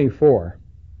 through 24,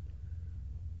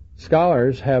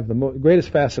 scholars have the greatest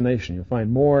fascination. You'll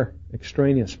find more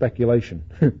extraneous speculation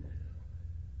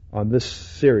on this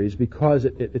series because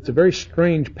it's a very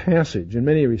strange passage in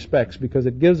many respects, because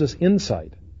it gives us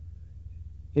insight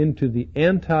into the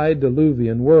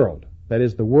antediluvian world, that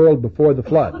is, the world before the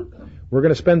flood. We're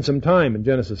going to spend some time in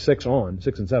Genesis 6 and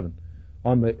 7,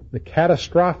 on the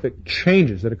catastrophic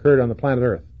changes that occurred on the planet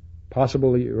Earth,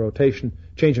 possibly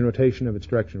change in rotation of its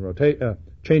direction,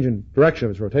 change in direction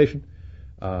of its rotation.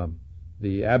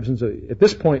 The absence of, at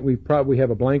this point, we probably have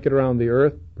a blanket around the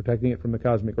Earth protecting it from the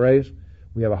cosmic rays.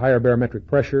 We have a higher barometric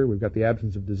pressure. We've got the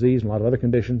absence of disease and a lot of other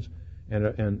conditions,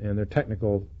 and they're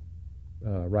technical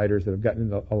writers that have gotten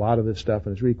into a lot of this stuff,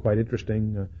 and it's really quite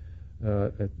interesting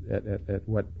at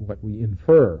what we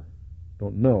infer,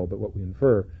 don't know, but what we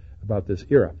infer about this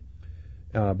era.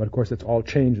 But of course, it's all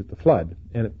changed at the flood,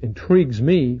 and it intrigues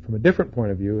me from a different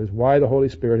point of view is why the Holy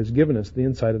Spirit has given us the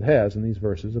insight it has in these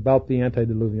verses about the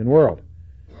antediluvian world.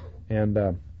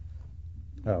 And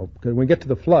when we get to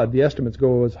the flood, the estimates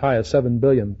go as high as 7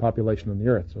 billion population on the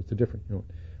Earth, so it's a different,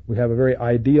 we have a very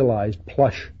idealized,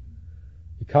 plush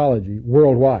ecology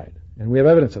worldwide, and we have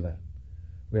evidence of that.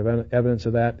 We have evidence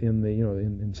of that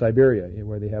in Siberia,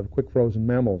 where they have quick frozen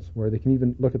mammals, where they can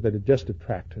even look at the digestive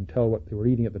tract and tell what they were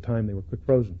eating at the time they were quick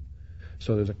frozen.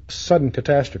 So there's a sudden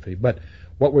catastrophe. But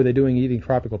what were they doing eating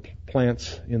tropical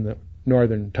plants in the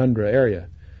northern tundra area?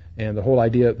 And the whole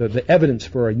idea, the evidence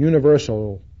for a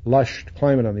universal lush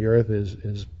climate on the Earth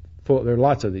is full. There are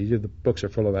lots of these. The books are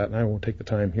full of that, and I won't take the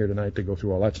time here tonight to go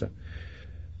through all that stuff.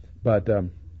 But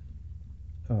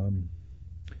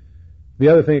the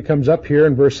other thing that comes up here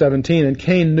in verse 17, and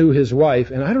Cain knew his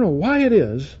wife, and I don't know why it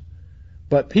is,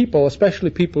 but people, especially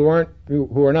people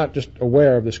who are not just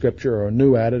aware of the Scripture or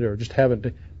new at it or just haven't,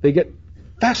 they get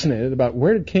fascinated about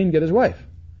where did Cain get his wife.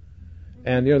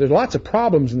 And there's lots of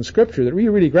problems in the Scripture that we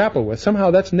really grapple with.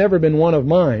 Somehow that's never been one of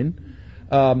mine.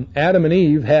 Adam and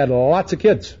Eve had lots of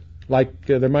kids. Like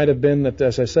there might have been,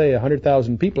 as I say,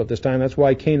 100,000 people at this time. That's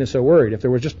why Cain is so worried. If there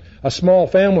was just a small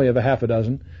family of a half a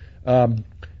dozen,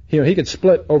 he could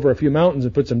split over a few mountains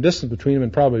and put some distance between them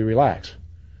and probably relax.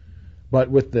 But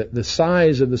with the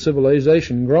size of the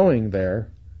civilization growing there,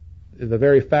 the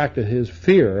very fact that his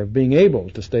fear of being able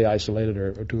to stay isolated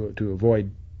or to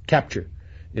avoid capture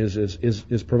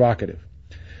is provocative.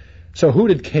 So who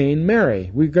did Cain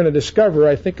marry? We're going to discover,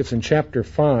 I think it's in chapter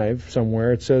 5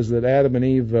 somewhere, it says that Adam and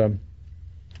Eve,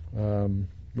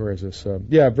 where is this?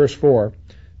 Verse 4.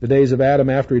 The days of Adam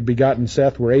after he'd begotten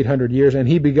Seth were 800 years, and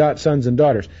he begot sons and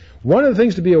daughters. One of the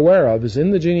things to be aware of is in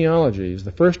the genealogies,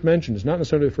 the first mention is not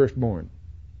necessarily the firstborn.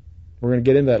 We're going to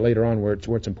get into that later on where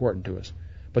it's important to us.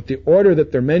 But the order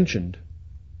that they're mentioned,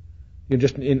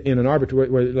 just in an arbitrary,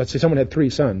 where let's say someone had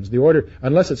 3 sons, the order,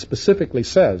 unless it specifically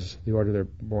says the order they're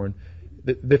born,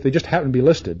 if they just happen to be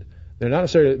listed, they're not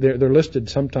necessarily, they're listed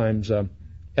sometimes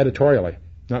editorially,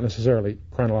 not necessarily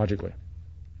chronologically.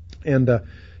 And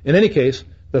in any case,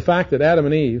 the fact that Adam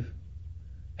and Eve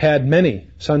had many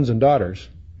sons and daughters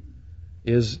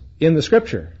is in the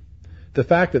Scripture. The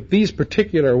fact that these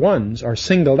particular ones are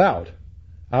singled out,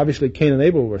 obviously Cain and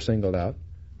Abel were singled out,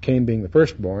 Cain being the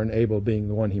firstborn, Abel being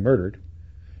the one he murdered,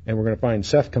 and we're going to find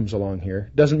Seth comes along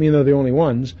here, doesn't mean they're the only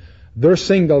ones. They're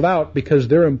singled out because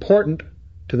they're important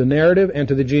to the narrative and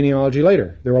to the genealogy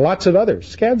later. There were lots of others,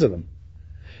 scads of them.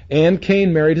 And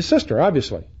Cain married his sister,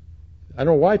 obviously. I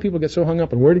don't know why people get so hung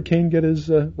up on where did Cain get his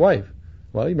wife.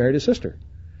 Well, he married his sister.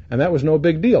 And that was no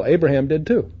big deal. Abraham did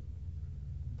too.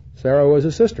 Sarah was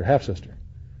his sister, half-sister.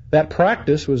 That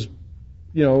practice was,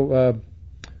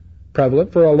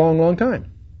 prevalent for a long, long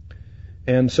time.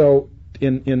 And so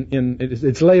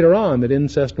it's later on that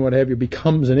incest and what have you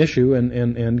becomes an issue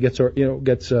and gets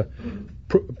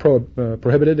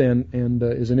prohibited and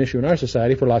is an issue in our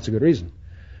society for lots of good reason.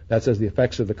 That's as the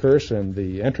effects of the curse and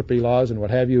the entropy laws and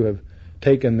what have you have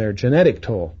taken their genetic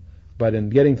toll. But in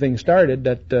getting things started,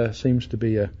 that seems to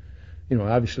be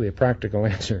obviously a practical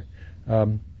answer.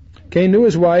 Cain knew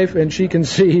his wife, and she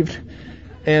conceived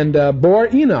and bore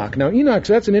Enoch. Now, Enoch,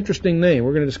 that's an interesting name.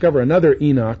 We're going to discover another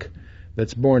Enoch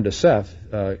that's born to Seth,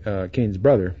 Cain's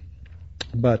brother.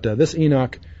 But this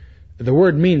Enoch, the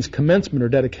word means commencement or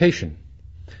dedication.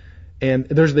 And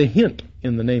there's the hint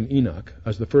in the name Enoch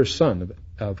as the first son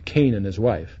of Cain and his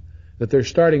wife that they're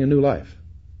starting a new life,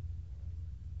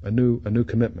 a new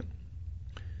commitment.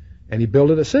 And he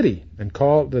builded a city and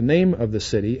called the name of the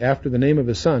city after the name of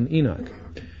his son, Enoch.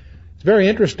 It's very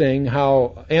interesting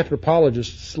how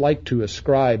anthropologists like to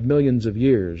ascribe millions of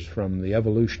years from the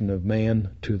evolution of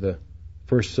man to the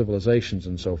first civilizations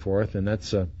and so forth, and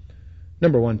that's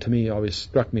number one, to me, always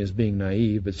struck me as being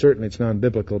naive, but certainly it's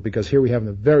non-biblical, because here we have in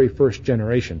the very first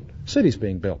generation cities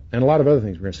being built, and a lot of other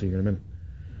things we're going to see here in a minute.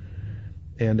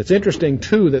 And it's interesting,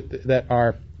 too, that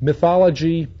our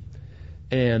mythology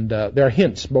and there are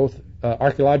hints, both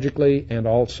archaeologically and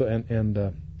also and in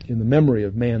the memory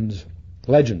of man's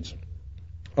legends,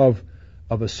 of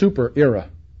a super era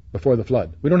before the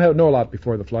flood. We don't know a lot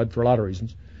before the flood for a lot of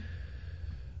reasons,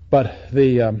 but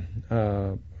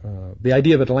the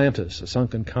idea of Atlantis, a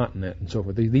sunken continent, and so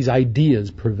forth, these ideas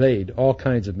pervade all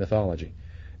kinds of mythology.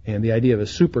 And the idea of a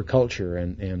super culture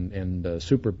and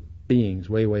super beings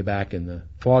way back in the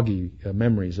foggy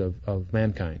memories of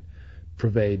mankind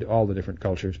pervade all the different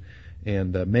cultures,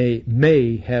 and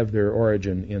may have their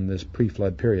origin in this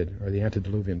pre-flood period, or the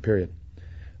antediluvian period.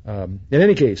 In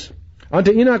any case,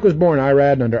 unto Enoch was born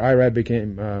Irad, and under Irad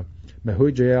became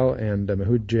Mehujael, and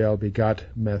Mehujael begot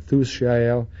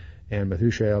Methushael, and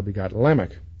Methushael begot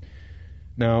Lamech.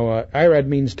 Now, Irad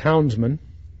means townsman.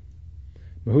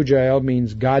 Mehujael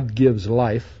means God gives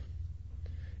life.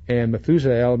 And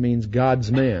Methusael means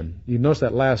God's man. You notice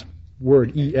that last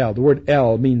word, El. The word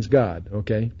El means God,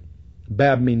 okay?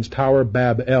 Bab means tower.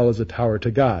 Bab-El is a tower to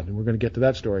God. And we're going to get to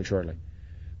that story shortly.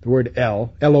 The word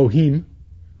El, Elohim,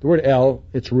 the word El,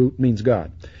 its root means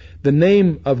God. The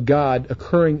name of God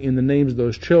occurring in the names of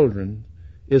those children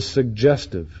is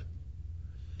suggestive.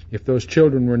 If those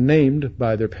children were named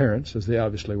by their parents, as they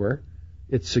obviously were,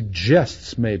 it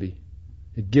suggests maybe.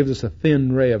 It gives us a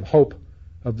thin ray of hope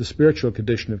of the spiritual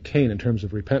condition of Cain in terms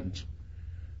of repentance.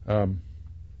 We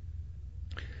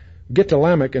get to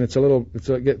Lamech, and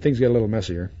things get a little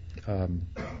messier.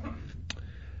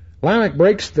 Lamech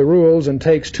breaks the rules and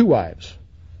takes two wives,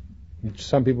 which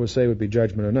some people would say would be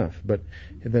judgment enough. But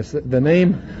the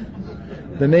name.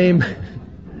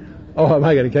 Oh, am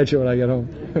I going to catch it when I get home?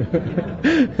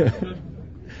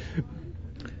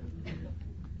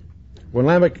 When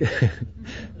Lamech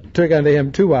took unto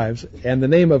him two wives, and the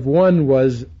name of one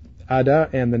was Ada,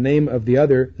 and the name of the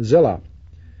other Zillah.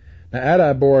 Now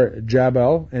Ada bore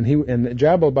Jabal, and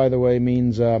Jabal, by the way,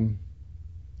 means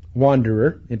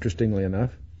wanderer, interestingly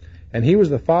enough. And he was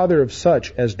the father of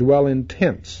such as dwell in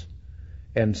tents,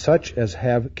 and such as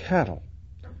have cattle.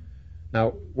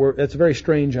 Now, that's a very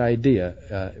strange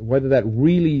idea. Whether that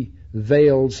really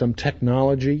veiled some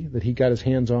technology that he got his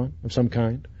hands on of some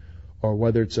kind, or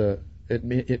whether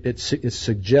it's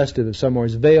suggestive of some, or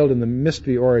is veiled in the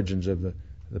mystery origins of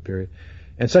the period.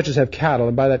 And such as have cattle,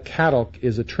 and by that cattle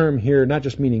is a term here not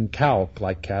just meaning cow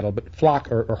like cattle, but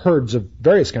flock or herds of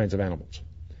various kinds of animals.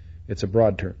 It's a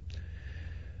broad term.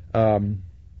 And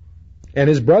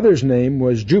his brother's name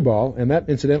was Jubal, and that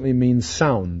incidentally means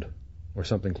sound, or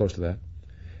something close to that.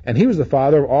 And he was the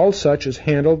father of all such as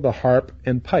handled the harp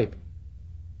and pipe.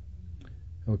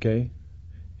 Okay?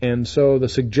 And so the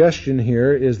suggestion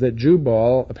here is that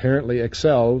Jubal apparently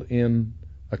excelled in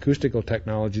acoustical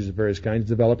technologies of various kinds,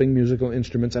 developing musical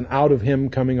instruments, and out of him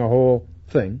coming a whole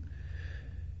thing.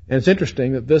 And it's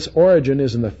interesting that this origin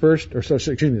is in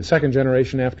the second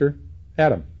generation after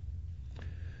Adam.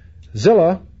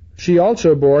 Zillah, she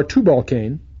also bore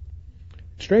Tubal-Cain.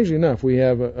 Strangely enough, we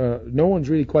have no one's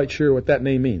really quite sure what that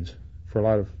name means. For a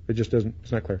lot of it, just doesn't.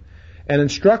 It's not clear. An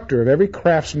instructor of every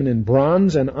craftsman in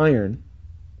bronze and iron,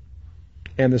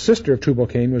 and the sister of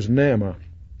Tubal-Cain was Naamah.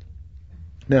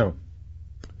 Now,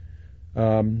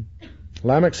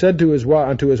 Lamech said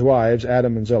unto his wives,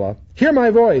 Adam and Zillah, Hear my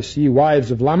voice, ye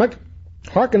wives of Lamech,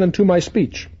 hearken unto my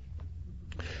speech.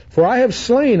 For I have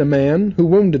slain a man who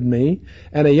wounded me,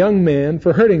 and a young man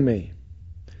for hurting me.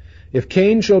 If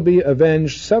Cain shall be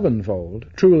avenged sevenfold,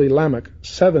 truly Lamech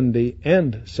 70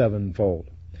 and sevenfold.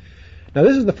 Now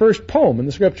this is the first poem in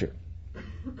the Scripture.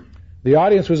 The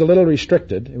audience was a little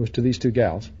restricted. It was to these two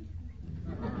gals.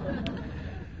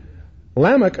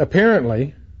 Lamech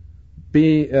apparently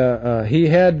he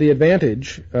had the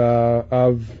advantage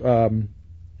of one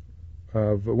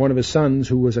of his sons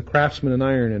who was a craftsman in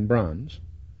iron and bronze.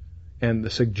 And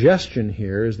the suggestion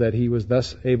here is that he was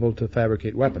thus able to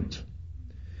fabricate weapons.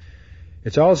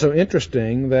 It's also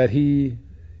interesting that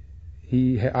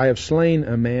I have slain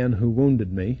a man who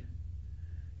wounded me,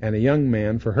 and a young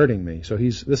man for hurting me. So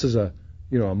this is a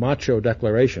macho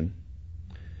declaration.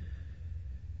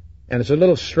 And it's a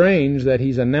little strange that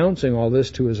he's announcing all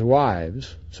this to his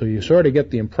wives, so you sort of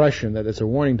get the impression that it's a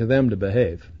warning to them to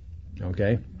behave.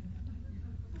 Okay?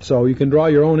 So you can draw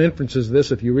your own inferences of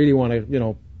this if you really want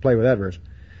to, play with that verse.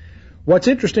 What's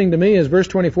interesting to me is verse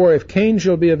 24, if Cain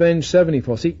shall be avenged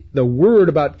 70-fold. See, the word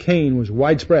about Cain was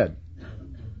widespread.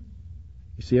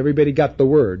 You see, everybody got the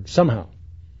word somehow.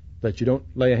 That you don't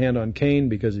lay a hand on Cain,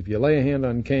 because if you lay a hand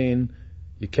on Cain,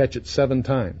 you catch it 7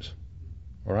 times.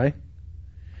 All right?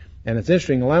 And it's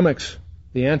interesting,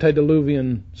 the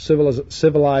antediluvian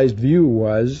civilized view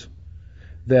was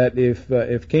that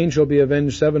if Cain shall be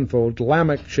avenged 7-fold,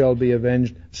 Lamech shall be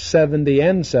avenged 70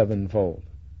 and 7-fold.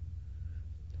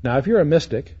 Now, if you're a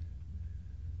mystic,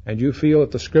 and you feel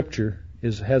that the Scripture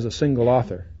has a single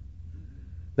author,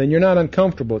 then you're not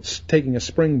uncomfortable. It's taking a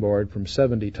springboard from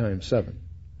 70 times 7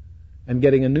 and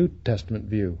getting a New Testament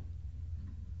view.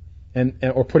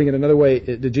 Or putting it another way,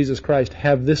 did Jesus Christ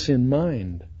have this in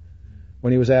mind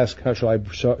when he was asked, how shall I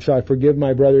forgive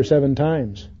my brother 7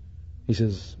 times? He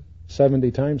says,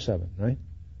 70 times 7, right?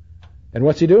 And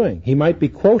what's he doing? He might be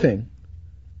quoting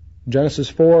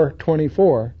Genesis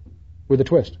 4:24 with a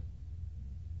twist.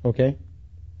 Okay?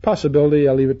 Possibility,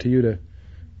 I'll leave it to you to,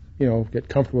 get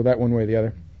comfortable with that one way or the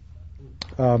other.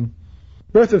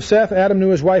 Birth of Seth, Adam knew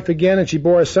his wife again, and she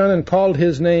bore a son and called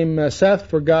his name Seth,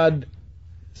 for God,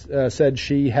 said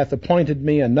she, hath appointed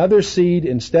me another seed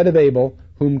instead of Abel,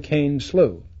 whom Cain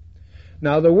slew.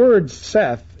 Now the word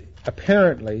Seth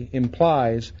apparently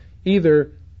implies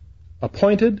either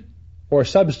appointed or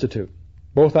substitute.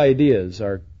 Both ideas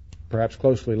are perhaps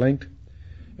closely linked.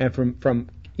 And from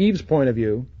Eve's point of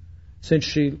view, since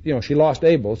she lost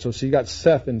Abel, so she got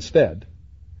Seth instead.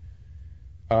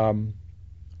 Anyway,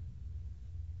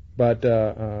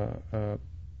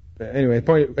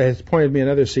 it has appointed me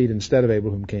another seed instead of Abel,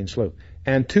 whom Cain slew.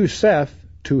 And to Seth,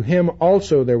 to him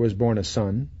also there was born a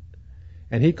son,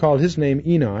 and he called his name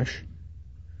Enosh.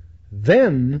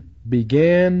 Then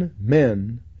began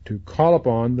men to call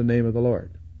upon the name of the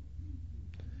Lord.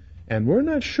 And we're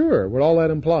not sure what all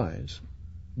that implies,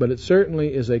 but it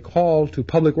certainly is a call to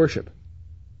public worship.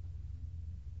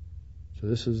 So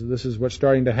this is what's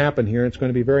starting to happen here. It's going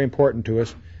to be very important to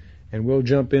us, and we'll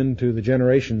jump into the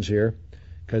generations here,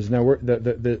 because now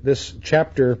this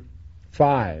chapter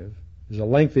 5 is a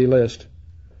lengthy list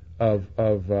of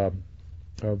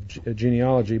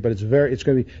genealogy, but there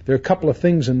are a couple of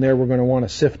things in there we're going to want to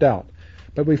sift out.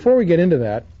 But before we get into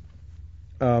that,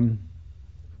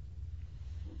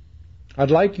 I'd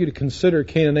like you to consider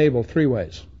Cain and Abel 3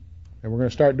 ways. And we're going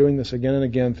to start doing this again and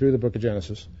again through the book of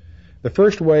Genesis. The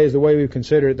first way is the way we've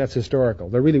considered it, that's historical.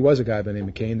 There really was a guy by the name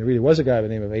of Cain, there really was a guy by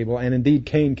the name of Abel, and indeed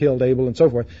Cain killed Abel and so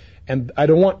forth. And I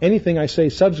don't want anything I say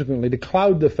subsequently to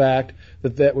cloud the fact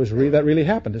that really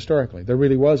happened historically. There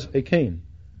really was a Cain,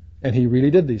 and he really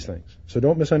did these things. So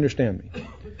don't misunderstand me.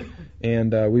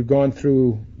 And we've gone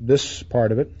through this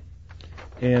part of it,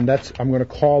 and I'm going to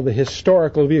call the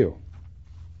historical view.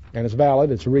 And it's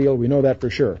valid, it's real, we know that for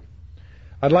sure.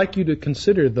 I'd like you to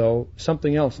consider, though,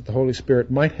 something else that the Holy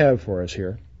Spirit might have for us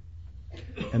here,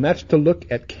 and that's to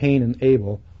look at Cain and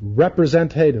Abel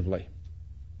representatively,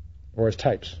 or as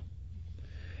types.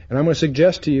 And I'm going to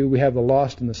suggest to you we have the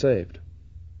lost and the saved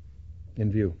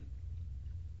in view.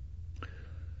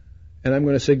 And I'm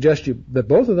going to suggest to you that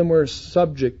both of them were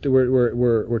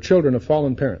children of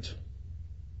fallen parents.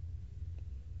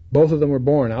 Both of them were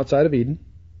born outside of Eden.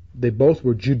 They both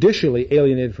were judicially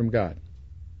alienated from God.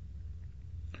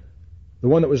 The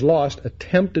one that was lost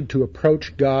attempted to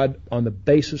approach God on the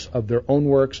basis of their own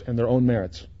works and their own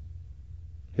merits.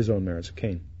 His own merits,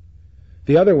 Cain.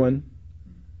 The other one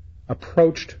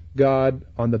approached God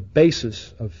on the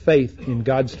basis of faith in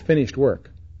God's finished work,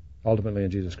 ultimately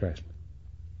in Jesus Christ.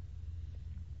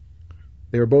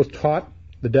 They were both taught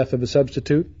the death of a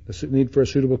substitute, the need for a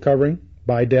suitable covering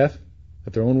by death,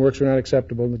 that their own works were not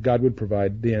acceptable, and that God would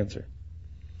provide the answer.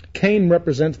 Cain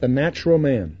represents the natural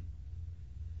man,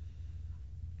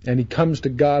 and he comes to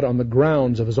God on the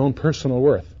grounds of his own personal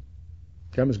worth.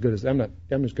 I'm as good as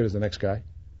the next guy.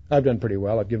 I've done pretty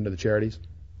well. I've given to the charities,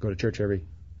 go to church every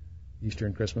Easter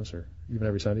and Christmas, or even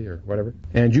every Sunday, or whatever.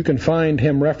 And you can find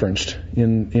him referenced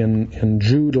in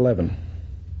Jude 11.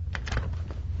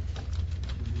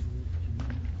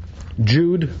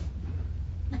 Jude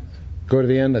Go to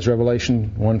the end. That's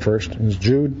Revelation 1 first. It's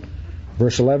Jude,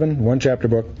 verse 11, one chapter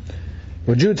book.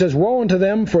 Well, Jude says, "Woe unto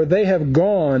them, for they have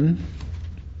gone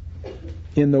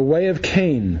in the way of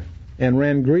Cain, and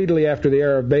ran greedily after the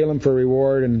heir of Balaam for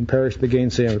reward, and perished the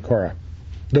gainsaying of Korah."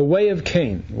 The way of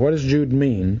Cain. What does Jude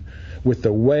mean with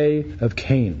the way of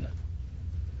Cain?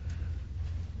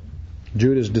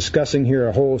 Jude is discussing here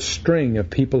a whole string of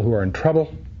people who are in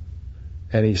trouble,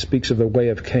 and he speaks of the way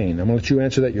of Cain. I'm going to let you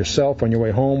answer that yourself on your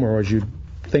way home, or as you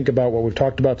think about what we've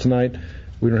talked about tonight.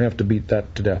 We don't have to beat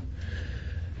that to death.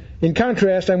 In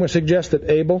contrast, I'm going to suggest that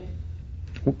Abel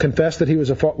confessed that he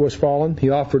was fallen. He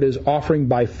offered his offering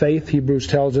by faith, Hebrews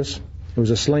tells us. It was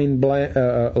a slain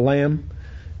lamb,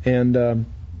 and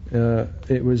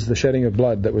it was the shedding of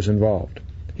blood that was involved.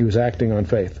 He was acting on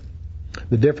faith.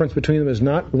 The difference between them is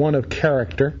not one of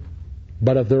character,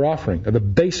 but of their offering, of the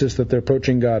basis that they're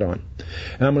approaching God on.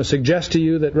 And I'm going to suggest to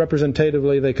you that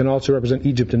representatively they can also represent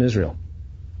Egypt and Israel.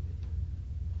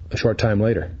 A short time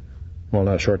later. Well,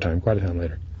 not a short time, quite a time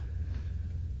later.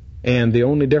 And the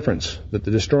only difference that the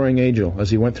destroying angel,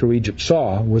 as he went through Egypt,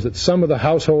 saw was that some of the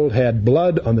household had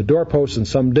blood on the doorposts and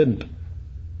some didn't.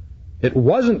 It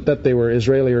wasn't that they were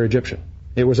Israeli or Egyptian.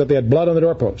 It was that they had blood on the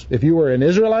doorpost. If you were an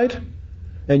Israelite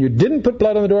and you didn't put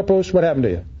blood on the doorpost, what happened to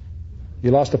you?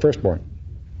 You lost the firstborn.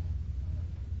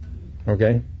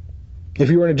 Okay? If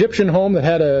you were an Egyptian home that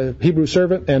had a Hebrew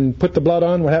servant and put the blood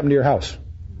on, what happened to your house?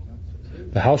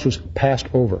 The house was passed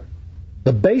over.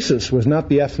 The basis was not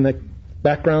the ethnic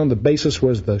background. The basis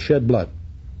was the shed blood.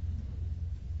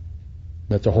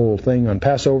 That's the whole thing on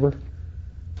Passover.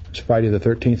 It's Friday the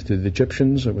 13th to the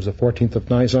Egyptians. It was the 14th of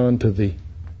Nisan to the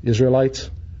Israelites.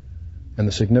 And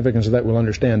the significance of that we'll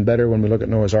understand better when we look at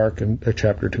Noah's Ark in a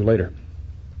chapter or two later.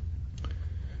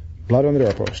 Blood on the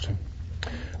doorpost.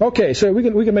 Okay, so we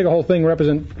can make a whole thing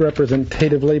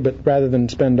representatively, but rather than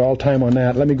spend all time on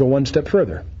that, let me go one step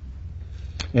further.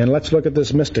 And let's look at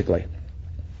this mystically.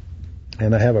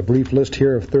 And I have a brief list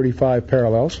here of 35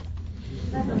 parallels.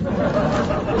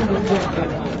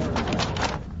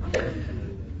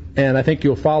 And I think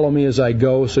you'll follow me as I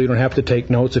go, so you don't have to take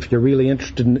notes. If you're really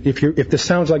interested in, if this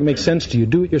sounds like it makes sense to you,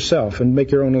 do it yourself and make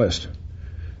your own list.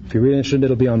 If you're really interested,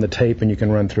 it'll be on the tape and you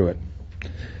can run through it.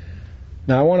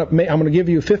 Now I'm going to give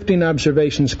you 15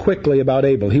 observations quickly about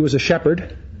Abel. He was a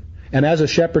shepherd, and as a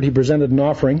shepherd he presented an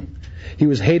offering. He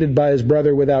was hated by his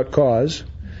brother without cause.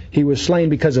 He was slain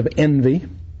because of envy,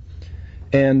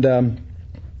 and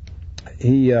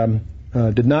he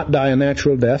did not die a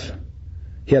natural death.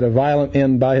 He had a violent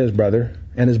end by his brother,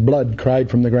 and his blood cried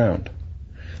from the ground.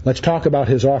 Let's talk about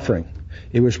his offering.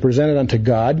 It was presented unto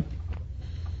God,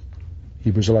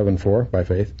 Hebrews 11:4, by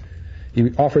faith. He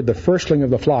offered the firstling of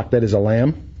the flock, that is a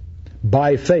lamb,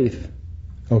 by faith,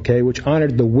 which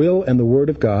honored the will and the word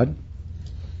of God.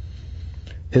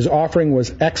 His offering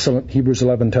was excellent, Hebrews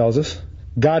 11 tells us.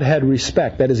 God had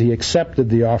respect, that is, he accepted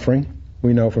the offering,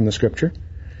 we know from the Scripture.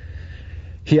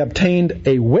 He obtained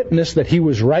a witness that he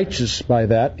was righteous by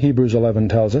that, Hebrews 11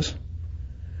 tells us.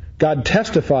 God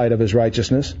testified of his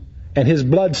righteousness, and his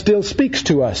blood still speaks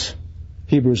to us,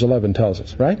 Hebrews 11 tells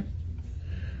us, right?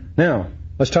 Now,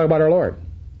 let's talk about our Lord.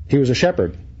 He was a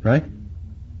shepherd, right?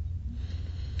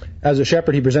 As a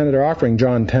shepherd, he presented our offering,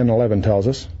 John 10:11 tells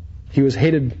us. He was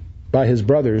hated by his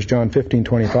brothers, John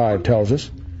 15:25 tells us.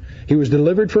 He was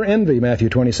delivered for envy, Matthew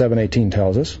 27:18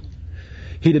 tells us.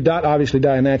 He did not obviously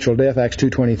die a natural death, Acts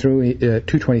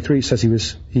 2:23 says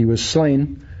he was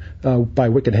slain by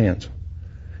wicked hands.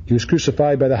 He was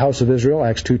crucified by the house of Israel,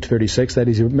 Acts 2:36, that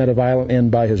is, he met a violent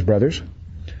end by his brothers.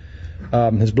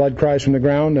 His blood cries from the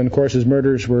ground, and of course his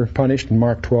murders were punished in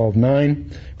Mark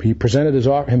 12:9. He presented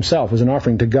himself as an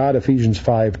offering to God, Ephesians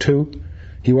 5:2.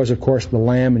 He was, of course, the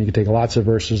Lamb, and you can take lots of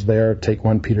verses there. Take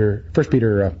 1 Peter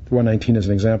 1:19 as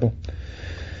an example.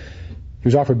 He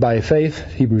was offered by faith,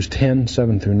 Hebrews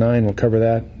 10:7-9. We'll cover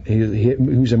that. He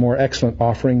was a more excellent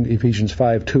offering, Ephesians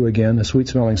 5:2 again, a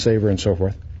sweet-smelling savor, and so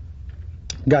forth.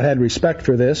 God had respect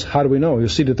for this. How do we know? He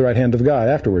was seated at the right hand of God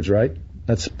afterwards, right?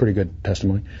 That's pretty good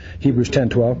testimony. Hebrews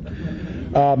 10:12.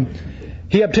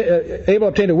 Abel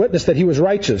obtained a witness that he was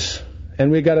righteous. And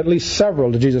we got at least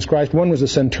several to Jesus Christ. One was the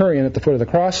centurion at the foot of the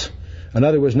cross.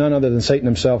 Another was none other than Satan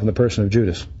himself in the person of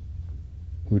Judas,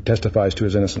 who testifies to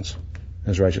his innocence,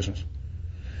 his righteousness.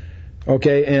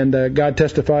 And God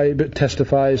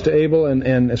testifies to Abel,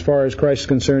 and as far as Christ is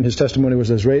concerned, his testimony was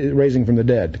as raising from the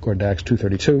dead, according to Acts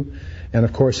 2:32. And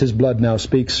of course, his blood now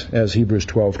speaks, as Hebrews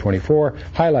 12:24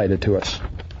 highlighted to us.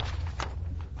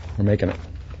 We're making it.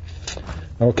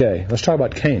 Okay, let's talk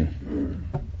about Cain.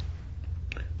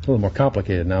 A little more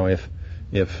complicated now.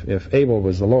 If Abel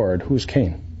was the Lord, who's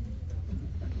Cain?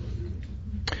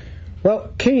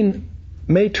 Well, Cain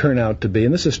may turn out to be,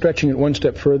 and this is stretching it one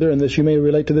step further, and this you may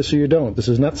relate to this or you don't. This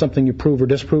is not something you prove or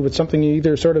disprove. It's something you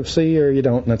either sort of see or you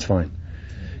don't, and that's fine.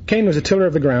 Cain was a tiller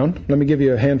of the ground. Let me give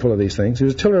you a handful of these things. He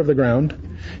was a tiller of the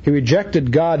ground. He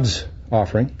rejected God's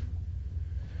offering.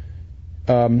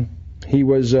 He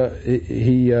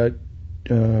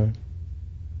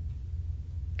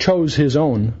chose his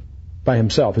own by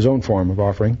himself, his own form of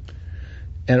offering,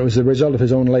 and it was the result of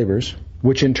his own labors,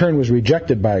 which in turn was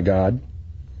rejected by God.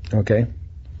 Okay?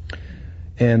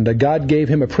 And God gave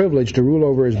him a privilege to rule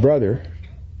over his brother,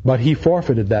 but he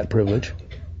forfeited that privilege.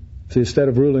 So instead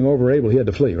of ruling over Abel, he had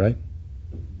to flee, right?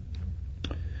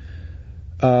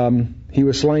 He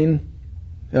was slain.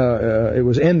 It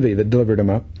was envy that delivered him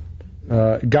up.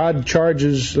 God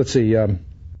charges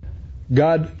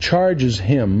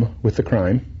him with the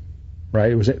crime,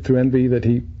 right? It was through envy that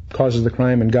he causes the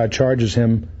crime, and God charges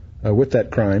him with that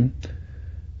crime.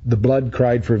 The blood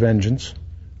cried for vengeance.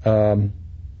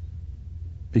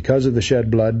 Because of the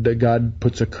shed blood, God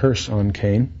puts a curse on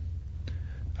Cain.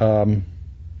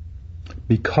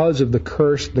 Because of the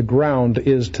curse, the ground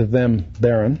is to them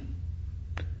barren.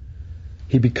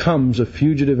 He becomes a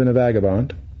fugitive and a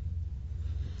vagabond.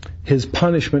 His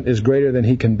punishment is greater than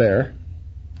he can bear.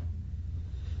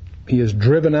 He is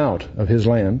driven out of his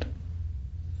land.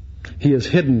 He is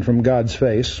hidden from God's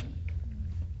face.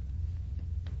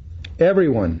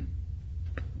 Everyone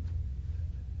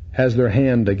has their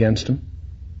hand against him.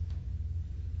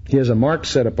 He has a mark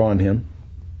set upon him.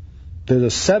 There's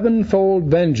a 7-fold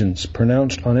vengeance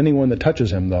pronounced on anyone that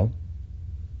touches him, though.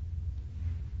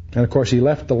 And of course, he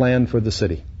left the land for the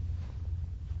city.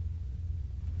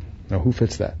 Now, who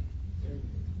fits that?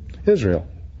 Israel.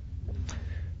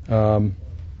 The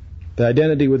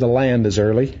identity with the land is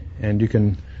early, and you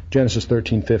can Genesis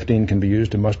 13:15 can be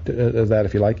used as that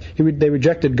if you like. They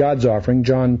rejected God's offering,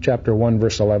 John chapter 1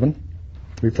 verse 11,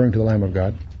 referring to the Lamb of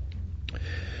God.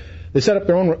 They set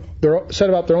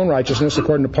about their own righteousness,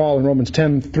 according to Paul in Romans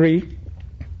 10:3,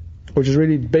 which is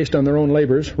really based on their own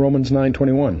labors, Romans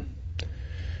 9:21.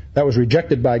 That was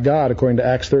rejected by God, according to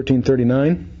Acts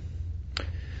 13:39.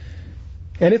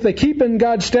 And if they keep in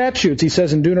God's statutes, he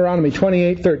says in Deuteronomy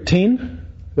 28:13,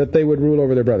 that they would rule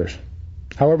over their brothers.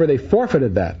 However, they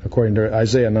forfeited that, according to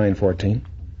Isaiah 9:14.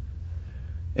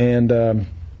 And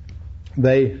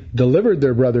they delivered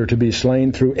their brother to be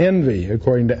slain through envy,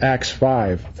 according to Acts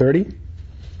 5:30.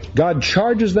 God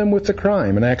charges them with the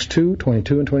crime in Acts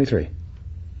 2:22 and 23.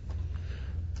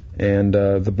 And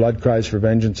the blood cries for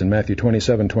vengeance in Matthew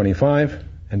 27:25.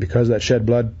 And because of that shed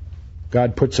blood,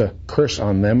 God puts a curse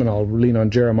on them, and I'll lean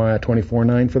on Jeremiah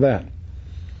 24:9 for that.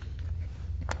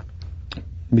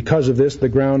 Because of this, the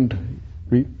ground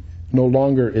no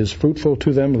longer is fruitful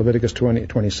to them, Leviticus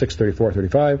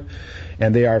 26:34-35,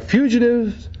 and they are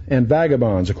fugitives and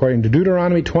vagabonds, according to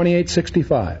Deuteronomy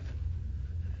 28:65.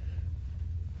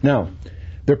 Now,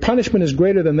 their punishment is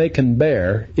greater than they can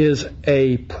bear is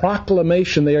a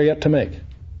proclamation they are yet to make.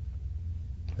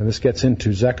 And this gets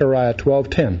into Zechariah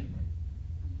 12:10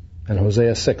 and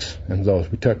Hosea 6 and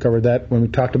those. We covered that when we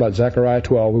talked about Zechariah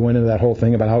 12. We went into that whole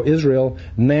thing about how Israel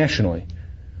nationally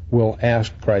will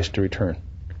ask Christ to return,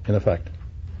 in effect.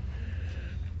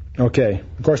 Okay,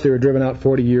 of course they were driven out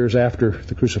 40 years after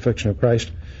the crucifixion of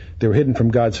Christ. They were hidden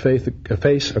from God's face,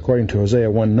 according to Hosea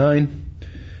 1:9.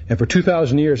 And for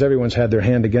 2,000 years, everyone's had their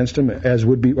hand against them, as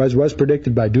was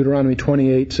predicted by Deuteronomy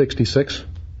 28:66.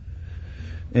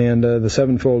 And the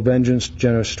 7-fold vengeance,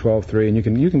 Genesis 12:3.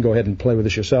 And you can go ahead and play with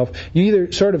this yourself. You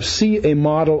either sort of see a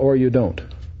model or you don't,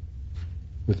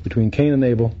 between Cain and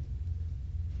Abel,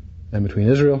 and between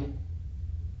Israel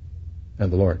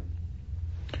and the Lord.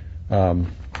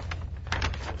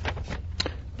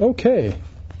 Okay,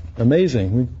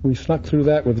 amazing. We snuck through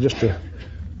that with just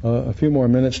a few more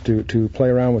minutes to play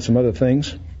around with some other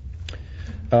things.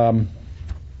 So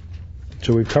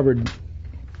we've covered,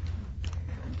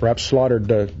 perhaps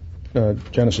slaughtered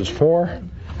Genesis 4.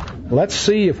 Let's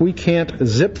see if we can't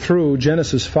zip through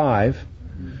Genesis 5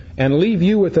 and leave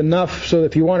you with enough so that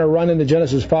if you want to run into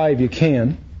Genesis 5, you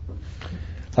can.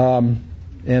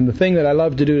 And the thing that I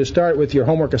love to do to start with your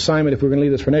homework assignment, if we're going to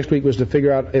leave this for next week, was to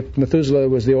figure out if Methuselah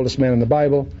was the oldest man in the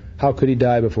Bible, how could he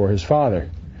die before his father?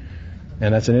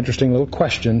 And that's an interesting little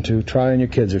question to try on your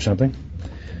kids or something.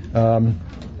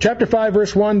 Chapter 5,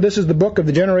 verse 1, this is the book of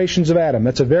the generations of Adam.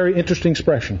 That's a very interesting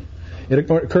expression.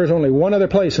 It occurs only one other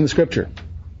place in the Scripture.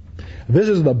 This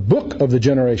is the book of the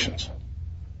generations.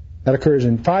 That occurs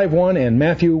in 5:1 and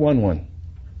Matthew 1:1.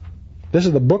 This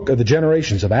is the book of the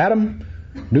generations of Adam.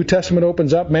 New Testament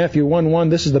opens up, Matthew 1:1.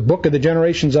 This is the book of the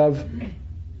generations of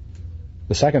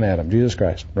the second Adam, Jesus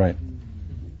Christ. Right.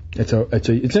 It's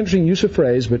an interesting use of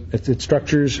phrase, but it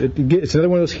structures. It's another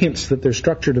one of those hints that there's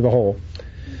structure to the whole.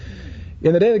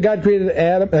 In the day that God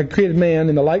created man,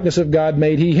 in the likeness of God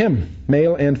made He him,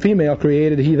 male and female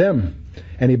created He them,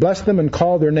 and He blessed them and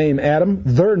called their name Adam,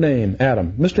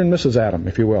 Mr. and Mrs. Adam,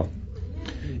 if you will.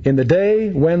 In the day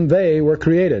when they were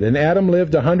created, and Adam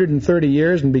lived 130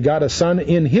 years and begot a son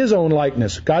in his own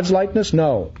likeness. God's likeness?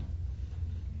 No.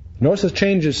 Notice the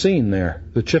change of scene there,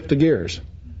 the shift of gears.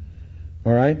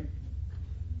 All right?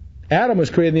 Adam was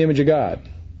created in the image of God.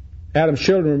 Adam's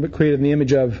children were created in the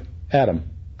image of Adam.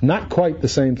 Not quite the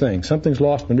same thing. Something's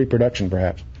lost in reproduction,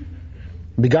 perhaps.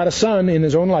 Begot a son in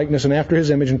his own likeness and after his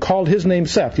image and called his name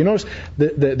Seth. You notice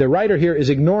the writer here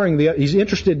is ignoring he's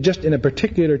interested just in a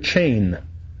particular chain.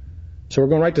 So we're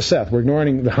going right to Seth. We're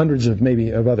ignoring the hundreds of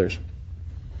others.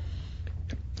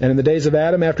 And in the days of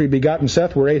Adam, after he begotten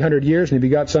Seth, were 800 years, and he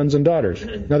begot sons and daughters.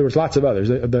 In other words, lots of others.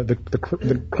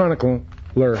 The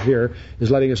chronicler here is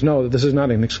letting us know that this is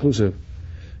not an exclusive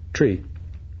tree.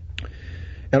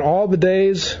 And all the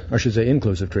days, or I should say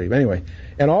inclusive tree, but anyway,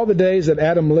 and all the days that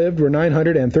Adam lived were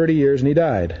 930 years, and he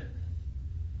died,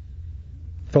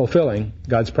 fulfilling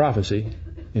God's prophecy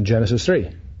in Genesis 3.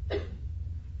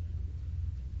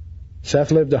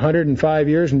 Seth lived 105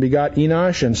 years and begot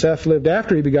Enosh, and Seth lived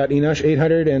after he begot Enosh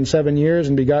 807 years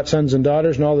and begot sons and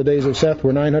daughters, and all the days of Seth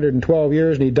were 912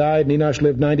 years, and he died, and Enosh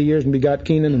lived 90 years and begot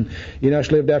Kenan, and Enosh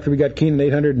lived after he begot Kenan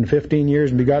 815 years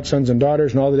and begot sons and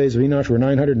daughters, and all the days of Enosh were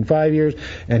 905 years,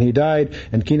 and he died,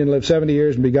 and Kenan lived 70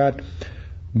 years and begot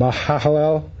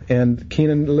Mahalalel, and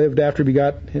Kenan lived after he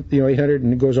begot 800,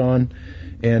 and it goes on.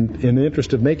 And in the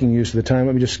interest of making use of the time,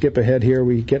 let me just skip ahead here.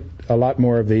 We get a lot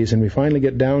more of these, and we finally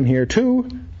get down here to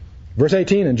verse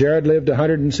 18. And Jared lived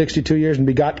 162 years and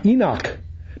begot Enoch.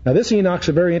 Now this Enoch's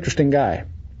a very interesting guy.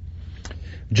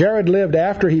 Jared lived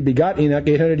after he begot Enoch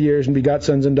 800 years and begot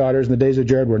sons and daughters, and the days of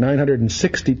Jared were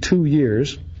 962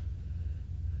 years.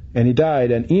 And he died,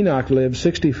 and Enoch lived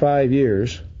 65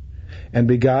 years and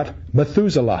begot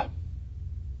Methuselah.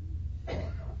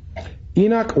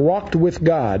 Enoch walked with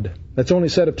God. That's only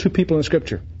said of two people in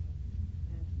Scripture,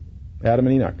 Adam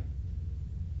and Enoch.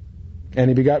 And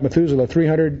he begot Methuselah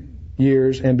 300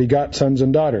 years and begot sons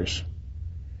and daughters.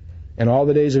 And all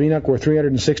the days of Enoch were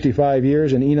 365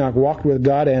 years, and Enoch walked with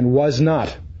God and was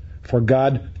not, for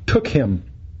God took him.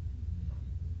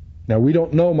 Now, we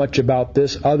don't know much about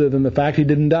this other than the fact he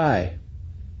didn't die.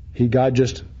 God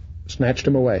just snatched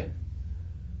him away.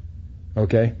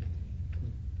 Okay?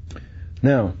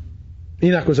 Now,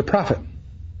 Enoch was a prophet.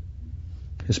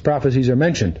 His prophecies are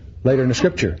mentioned later in the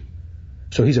Scripture.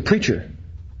 So he's a preacher.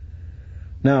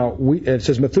 Now, it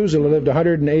says Methuselah lived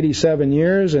 187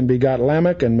 years and begot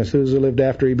Lamech, and Methuselah lived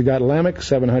after he begot Lamech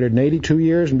 782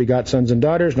 years and begot sons and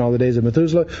daughters, and all the days of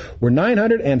Methuselah were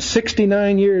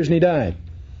 969 years, and he died.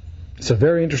 It's a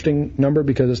very interesting number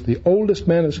because it's the oldest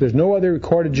man. There's no other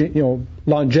recorded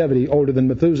longevity older than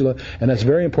Methuselah, and that's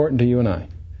very important to you and I,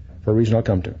 for a reason I'll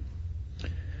come to.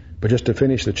 But just to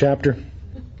finish the chapter,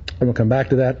 and we'll come back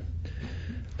to that.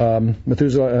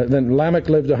 Then Lamech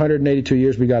lived 182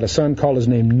 years, begot a son, called his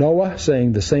name Noah,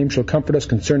 saying, the same shall comfort us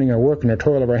concerning our work and our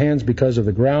toil of our hands, because of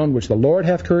the ground which the Lord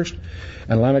hath cursed.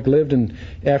 And Lamech lived, and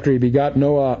after he begot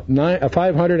Noah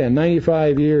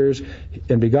 595 years,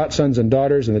 and begot sons and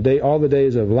daughters, and all the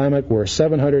days of Lamech were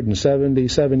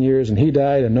 777 years, and he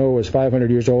died, and Noah was 500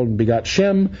 years old, and begot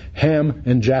Shem, Ham,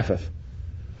 and Japheth.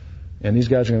 And these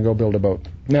guys are going to go build a boat.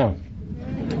 Now,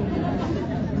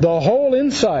 the whole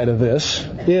inside of this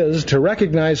is to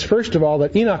recognize, first of all,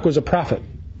 that Enoch was a prophet.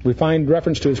 We find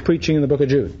reference to his preaching in the book of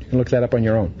Jude. You can look that up on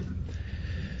your own.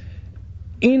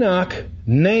 Enoch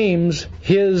names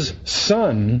his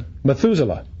son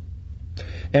Methuselah.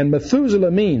 And Methuselah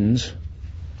means,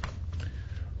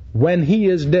 when he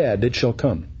is dead, it shall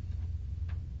come.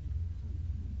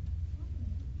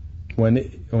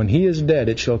 When he is dead,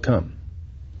 it shall come.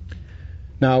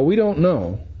 Now, we don't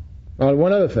know.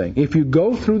 One other thing, if you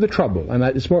go through the trouble, and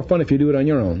it's more fun if you do it on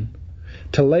your own,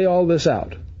 to lay all this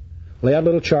out. Lay out a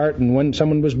little chart, and when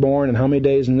someone was born, and how many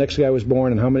days the next guy was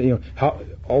born, and how many,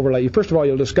 overlay. First of all,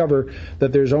 you'll discover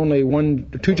that there's only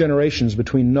 2 generations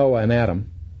between Noah and Adam,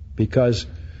 because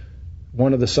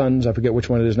one of the sons, I forget which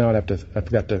one it is now, I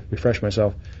forgot to refresh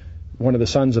myself, one of the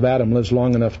sons of Adam lives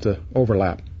long enough to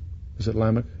overlap. Is it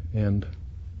Lamech? And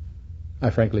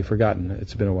I've frankly forgotten.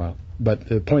 It's been a while. But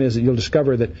the point is that you'll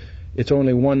discover that it's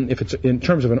only one, if it's in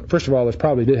terms of, first of all, it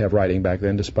probably did have writing back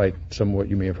then, despite some of what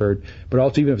you may have heard. But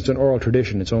also, even if it's an oral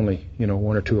tradition, it's only, 1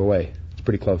 or 2 away. It's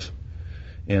pretty close.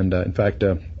 And, in fact,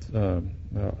 a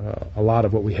lot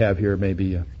of what we have here may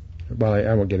be, I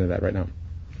won't get into that right now.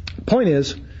 The point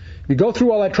is, if you go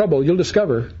through all that trouble, you'll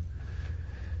discover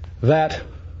that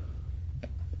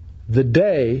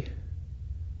the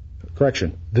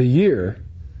year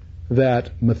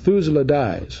that Methuselah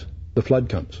dies, the flood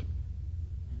comes.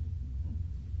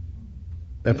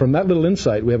 And from that little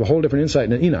insight, we have a whole different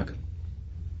insight in Enoch.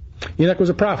 Enoch was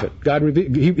a prophet.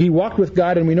 He walked with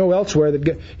God, and we know elsewhere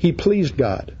that he pleased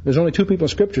God. There's only two people in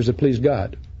Scriptures that pleased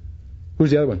God.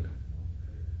 Who's the other one?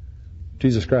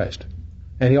 Jesus Christ.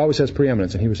 And he always has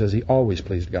preeminence, and he says he always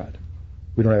pleased God.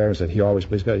 We don't have evidence that he always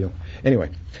pleased God. Anyway,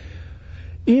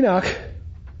 Enoch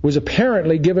was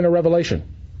apparently given a revelation.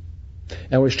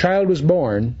 And when his child was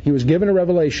born, he was given a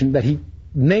revelation that he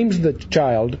names the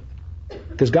child,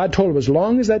 because God told him, as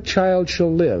long as that child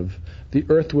shall live, the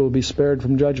earth will be spared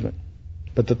from judgment.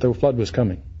 But that the flood was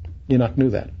coming. Enoch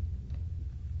knew that.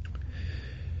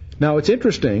 Now, it's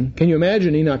interesting. Can you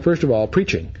imagine Enoch, first of all,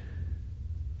 preaching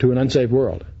to an unsaved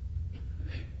world?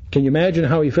 Can you imagine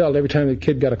how he felt every time the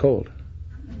kid got a cold?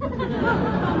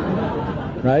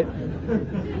 Right?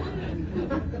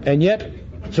 And yet,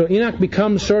 so Enoch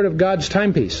becomes sort of God's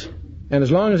timepiece. And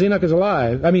as long as Enoch is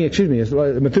alive,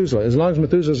 Methuselah, as long as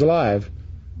Methuselah is alive,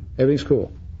 everything's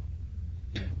cool.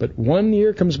 But 1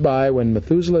 year comes by when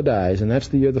Methuselah dies, and that's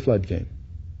the year the flood came.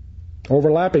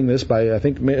 Overlapping this by, I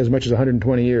think, as much as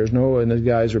 120 years, Noah and his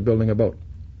guys are building a boat.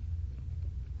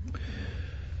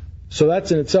 So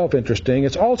that's in itself interesting.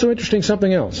 It's also interesting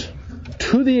something else.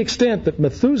 To the extent that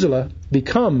Methuselah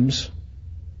becomes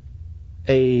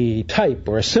a type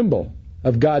or a symbol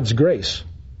of God's grace,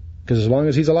 because as long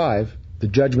as he's alive, the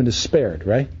judgment is spared,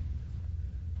 right?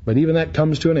 But even that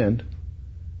comes to an end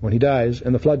when he dies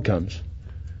and the flood comes.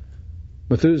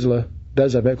 Methuselah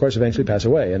does, of course, eventually pass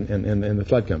away, and the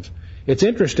flood comes. It's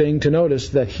interesting to notice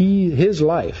that his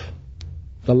life,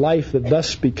 the life that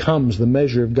thus becomes the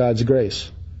measure of God's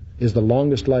grace, is the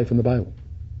longest life in the Bible.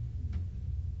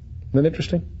 Isn't that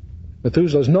interesting?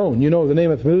 Methuselah is known. You know the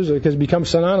name of Methuselah because it becomes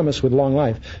synonymous with long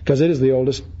life, because it is the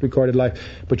oldest recorded life.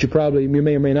 But you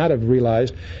may or may not have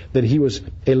realized that he was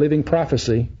a living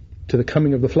prophecy to the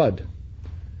coming of the flood.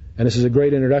 And this is a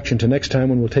great introduction to next time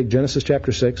when we'll take Genesis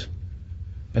chapter 6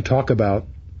 and talk about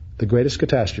the greatest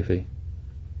catastrophe,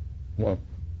 well,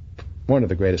 one of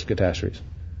the greatest catastrophes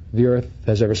the earth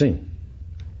has ever seen.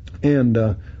 And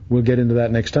we'll get into that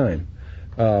next time.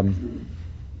 And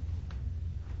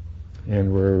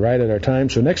we're right at our time.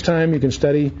 So next time you can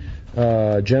study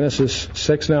Genesis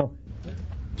 6 now.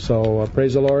 So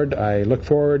praise the Lord. I look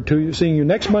forward to seeing you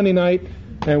next Monday night,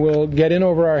 and we'll get in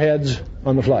over our heads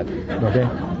on the flood. Okay?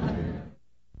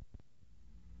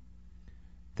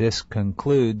 This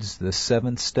concludes the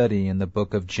 7th study in the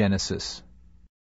book of Genesis.